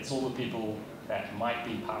so it's all the people that might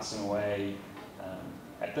be passing away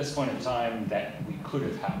at this point in time that we could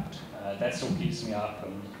have helped. That still keeps me up,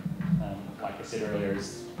 and like I said earlier,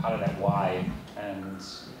 is part of that why. And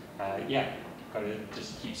yeah, got to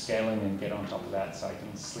just keep scaling and get on top of that so I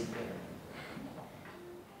can sleep better.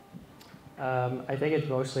 I think it's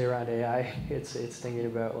mostly around AI. It's thinking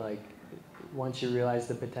about, like, once you realize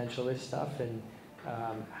the potential of this stuff and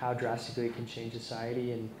how drastically it can change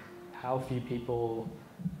society, and how few people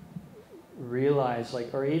realize,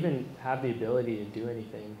 like, or even have the ability to do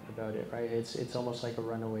anything about it, right? It's almost like a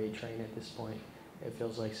runaway train at this point, it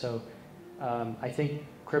feels like. So I think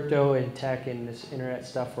crypto and tech and this internet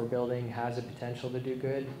stuff we're building has a potential to do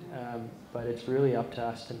good, but it's really up to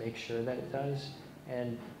us to make sure that it does.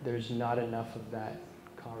 And there's not enough of that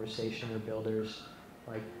conversation or builders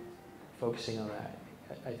like focusing on that.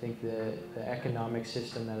 I think the economic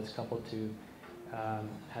system that it's coupled to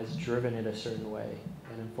has driven it a certain way,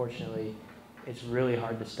 and unfortunately, it's really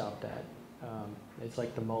hard to stop that. It's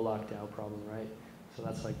like the Moloch DAO problem, right? So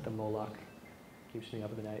that's like the Moloch keeps me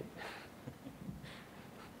up at night.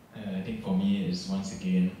 I think for me is once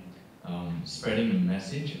again spreading the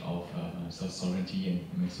message of self-sovereignty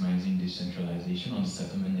and maximizing decentralization on the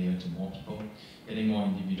settlement layer to more people, getting more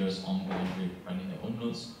individuals on board with running their own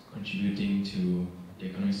nodes, contributing to the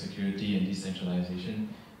economic security and decentralization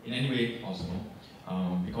in any way possible.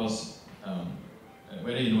 Because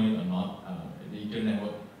whether you know it or not, the Ethereum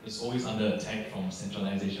network is always under attack from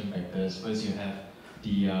centralization factors. First you have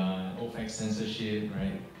the OFAC censorship,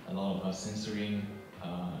 right? A lot of censoring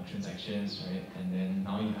transactions, right? And then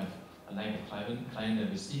now you have a lack of client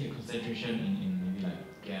diversity, a concentration in maybe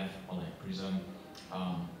like GAF or like Prism.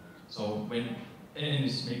 So when,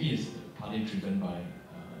 and maybe it's partly driven by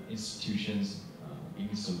institutions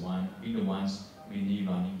being the ones mainly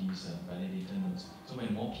running these validator nodes. So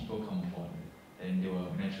when more people come on board, then they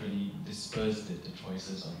will naturally disperse the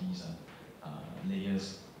choices of these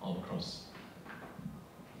layers all across.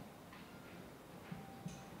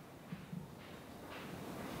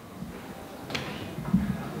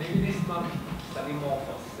 Maybe this one slightly more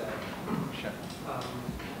for Sam. Sure.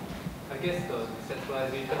 I guess the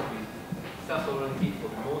decentralization with self-sovereignty for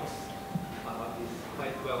nodes is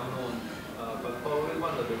quite well known, but probably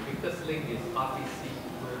one of the weakest link is RPC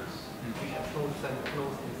nodes, which have no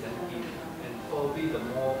incentive, and probably the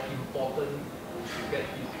more important to get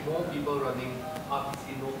more people running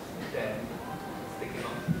RPC nodes than staking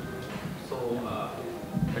on. So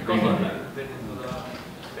because of like Venezuela,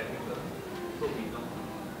 so we know.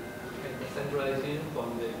 Centralization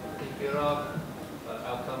from the Sukhveer,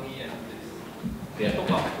 alchemy, and this. Yeah. Talk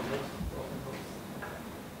about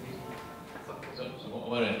So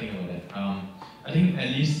what I think about that? I think at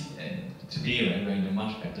least today, right, we're in a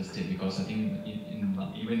much better state, because I think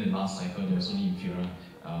even in the last cycle there was only Infura,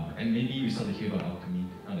 and maybe we started to hear about alchemy.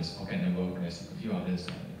 Now there's Pocket Network, there's a few others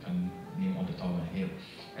I can't name off the top of my head.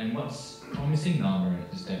 And what's promising now,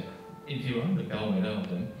 right, is that Infura, the bellwether of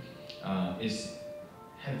them,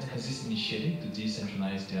 has this initiative to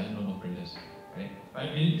decentralize their node operators, right? I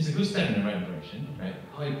mean, it's a good step in the right direction, right?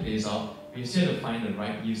 How it plays out, we still have to find the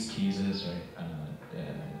right use cases, right,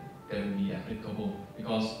 that will be applicable,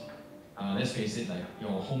 because let's face it, like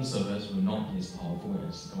your home servers will not be as powerful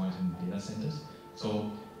as the ones in data centers.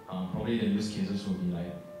 So probably the use cases will be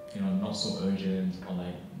like, you know, not so urgent, or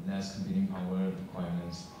like less computing power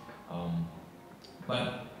requirements.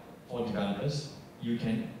 But for developers, you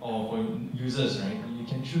can, or for users, right, you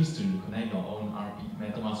can choose to connect your own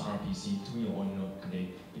MetaMask RPC to your own node today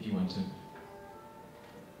if you want to.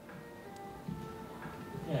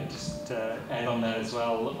 Yeah, just to add on that as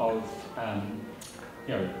well, of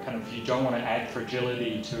you know, kind of, you don't want to add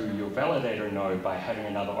fragility to your validator node by having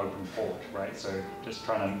another open port, right? So just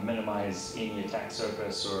trying to minimize any attack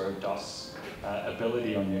surface or DOS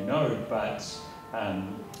ability on your node. But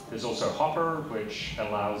there's also Hopper, which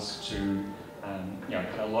allows to you know,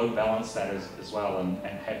 kind of load balance that as well, and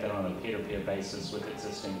have that on a peer-to-peer basis with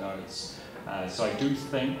existing nodes. So I do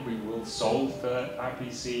think we will solve the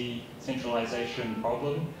RPC centralization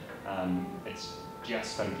problem. It's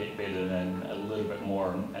just got to get better and a little bit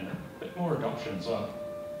more and a bit more adoption as well.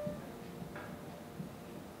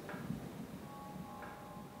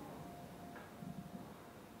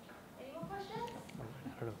 Any more questions? I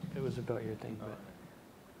don't know. It was about your thing, but.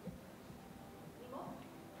 Any more?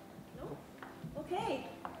 No? Okay.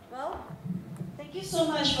 Well, thank you so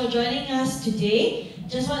much for joining us today.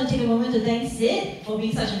 Just want to take a moment to thank Sid for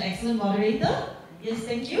being such an excellent moderator. Yes,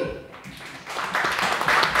 thank you.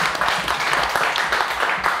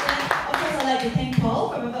 I'd like to thank Paul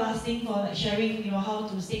from Everlasting for sharing, how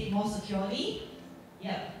to stake more securely.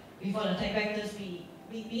 Yeah, before the tech vectors, we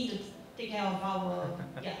need to take care of our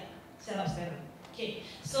setups better. Okay,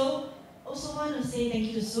 so also want to say thank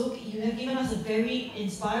you to Sukh. You have given us a very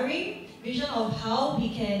inspiring vision of how we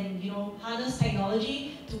can, harness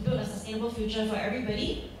technology to build a sustainable future for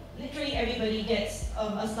everybody. Literally everybody gets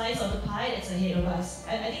a slice of the pie that's ahead of us.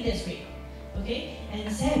 I think that's great. Okay,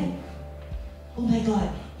 and Sam. Oh my God,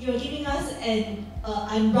 you're giving us an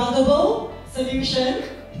unruggable solution.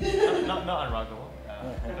 not unruggable.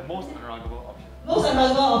 The most unruggable option. Most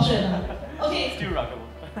unruggable option. Okay. Still ruggable.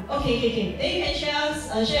 Okay. Then you can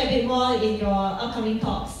share a bit more in your upcoming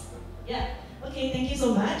talks. Yeah. Okay. Thank you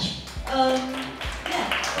so much. So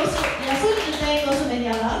to thank also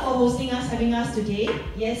Maniala for hosting us, having us today.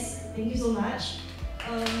 Yes. Thank you so much.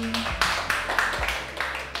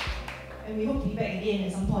 And we hope to be back again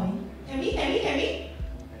at some point. Can we? We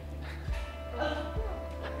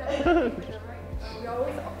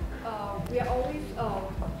are always,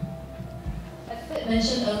 as Sid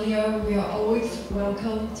mentioned earlier, we are always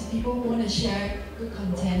welcome to people who want to share good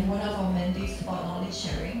content. One of our mandates is about knowledge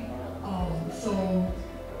sharing. So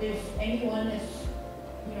if anyone has,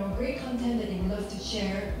 great content that they would love to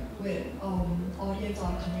share with audience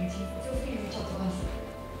or community, feel free to reach out to us.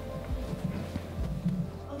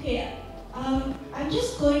 Okay. I'm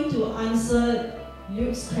just going to answer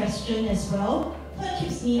Luke's question as well. What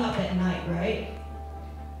keeps me up at night, right?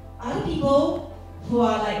 Other people who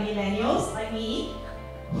are like millennials, like me,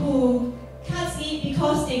 who can't sleep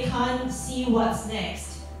because they can't see what's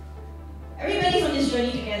next. Everybody's on this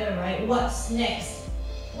journey together, right? What's next?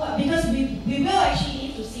 Because we will actually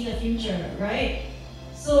need to see the future, right?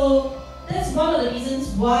 So that's one of the reasons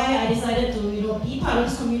why I decided to, be part of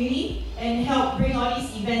this community and help bring all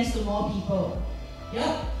these events to more people.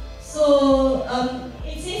 Yeah. So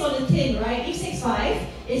it says on the tin, right? ETH65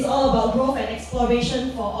 is all about growth and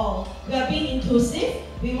exploration for all. We are being inclusive.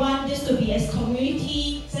 We want this to be as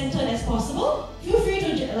community-centered as possible. Feel free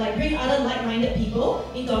to bring other like-minded people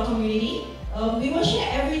into our community. We will share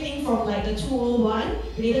everything from the 201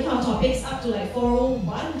 related kind of topics up to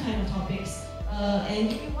 401 kind of topics. And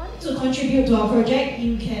if you want to contribute to our project,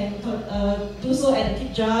 you can do so at the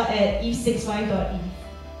tip jar at ETH65.e.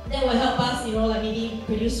 That will help us, maybe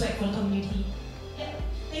produce swag for the community. Yeah.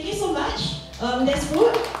 Thank you so much. There's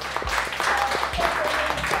food.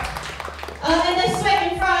 And there's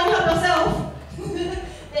swag in front, help yourself.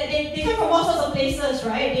 They come from all sorts of places,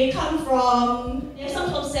 right? They come from, some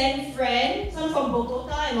from San Fran, some from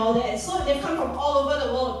Bogota and all that. So they've come from all over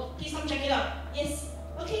the world. Please come check it out. Yes.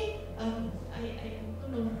 Okay. I'm going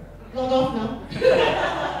to log off now.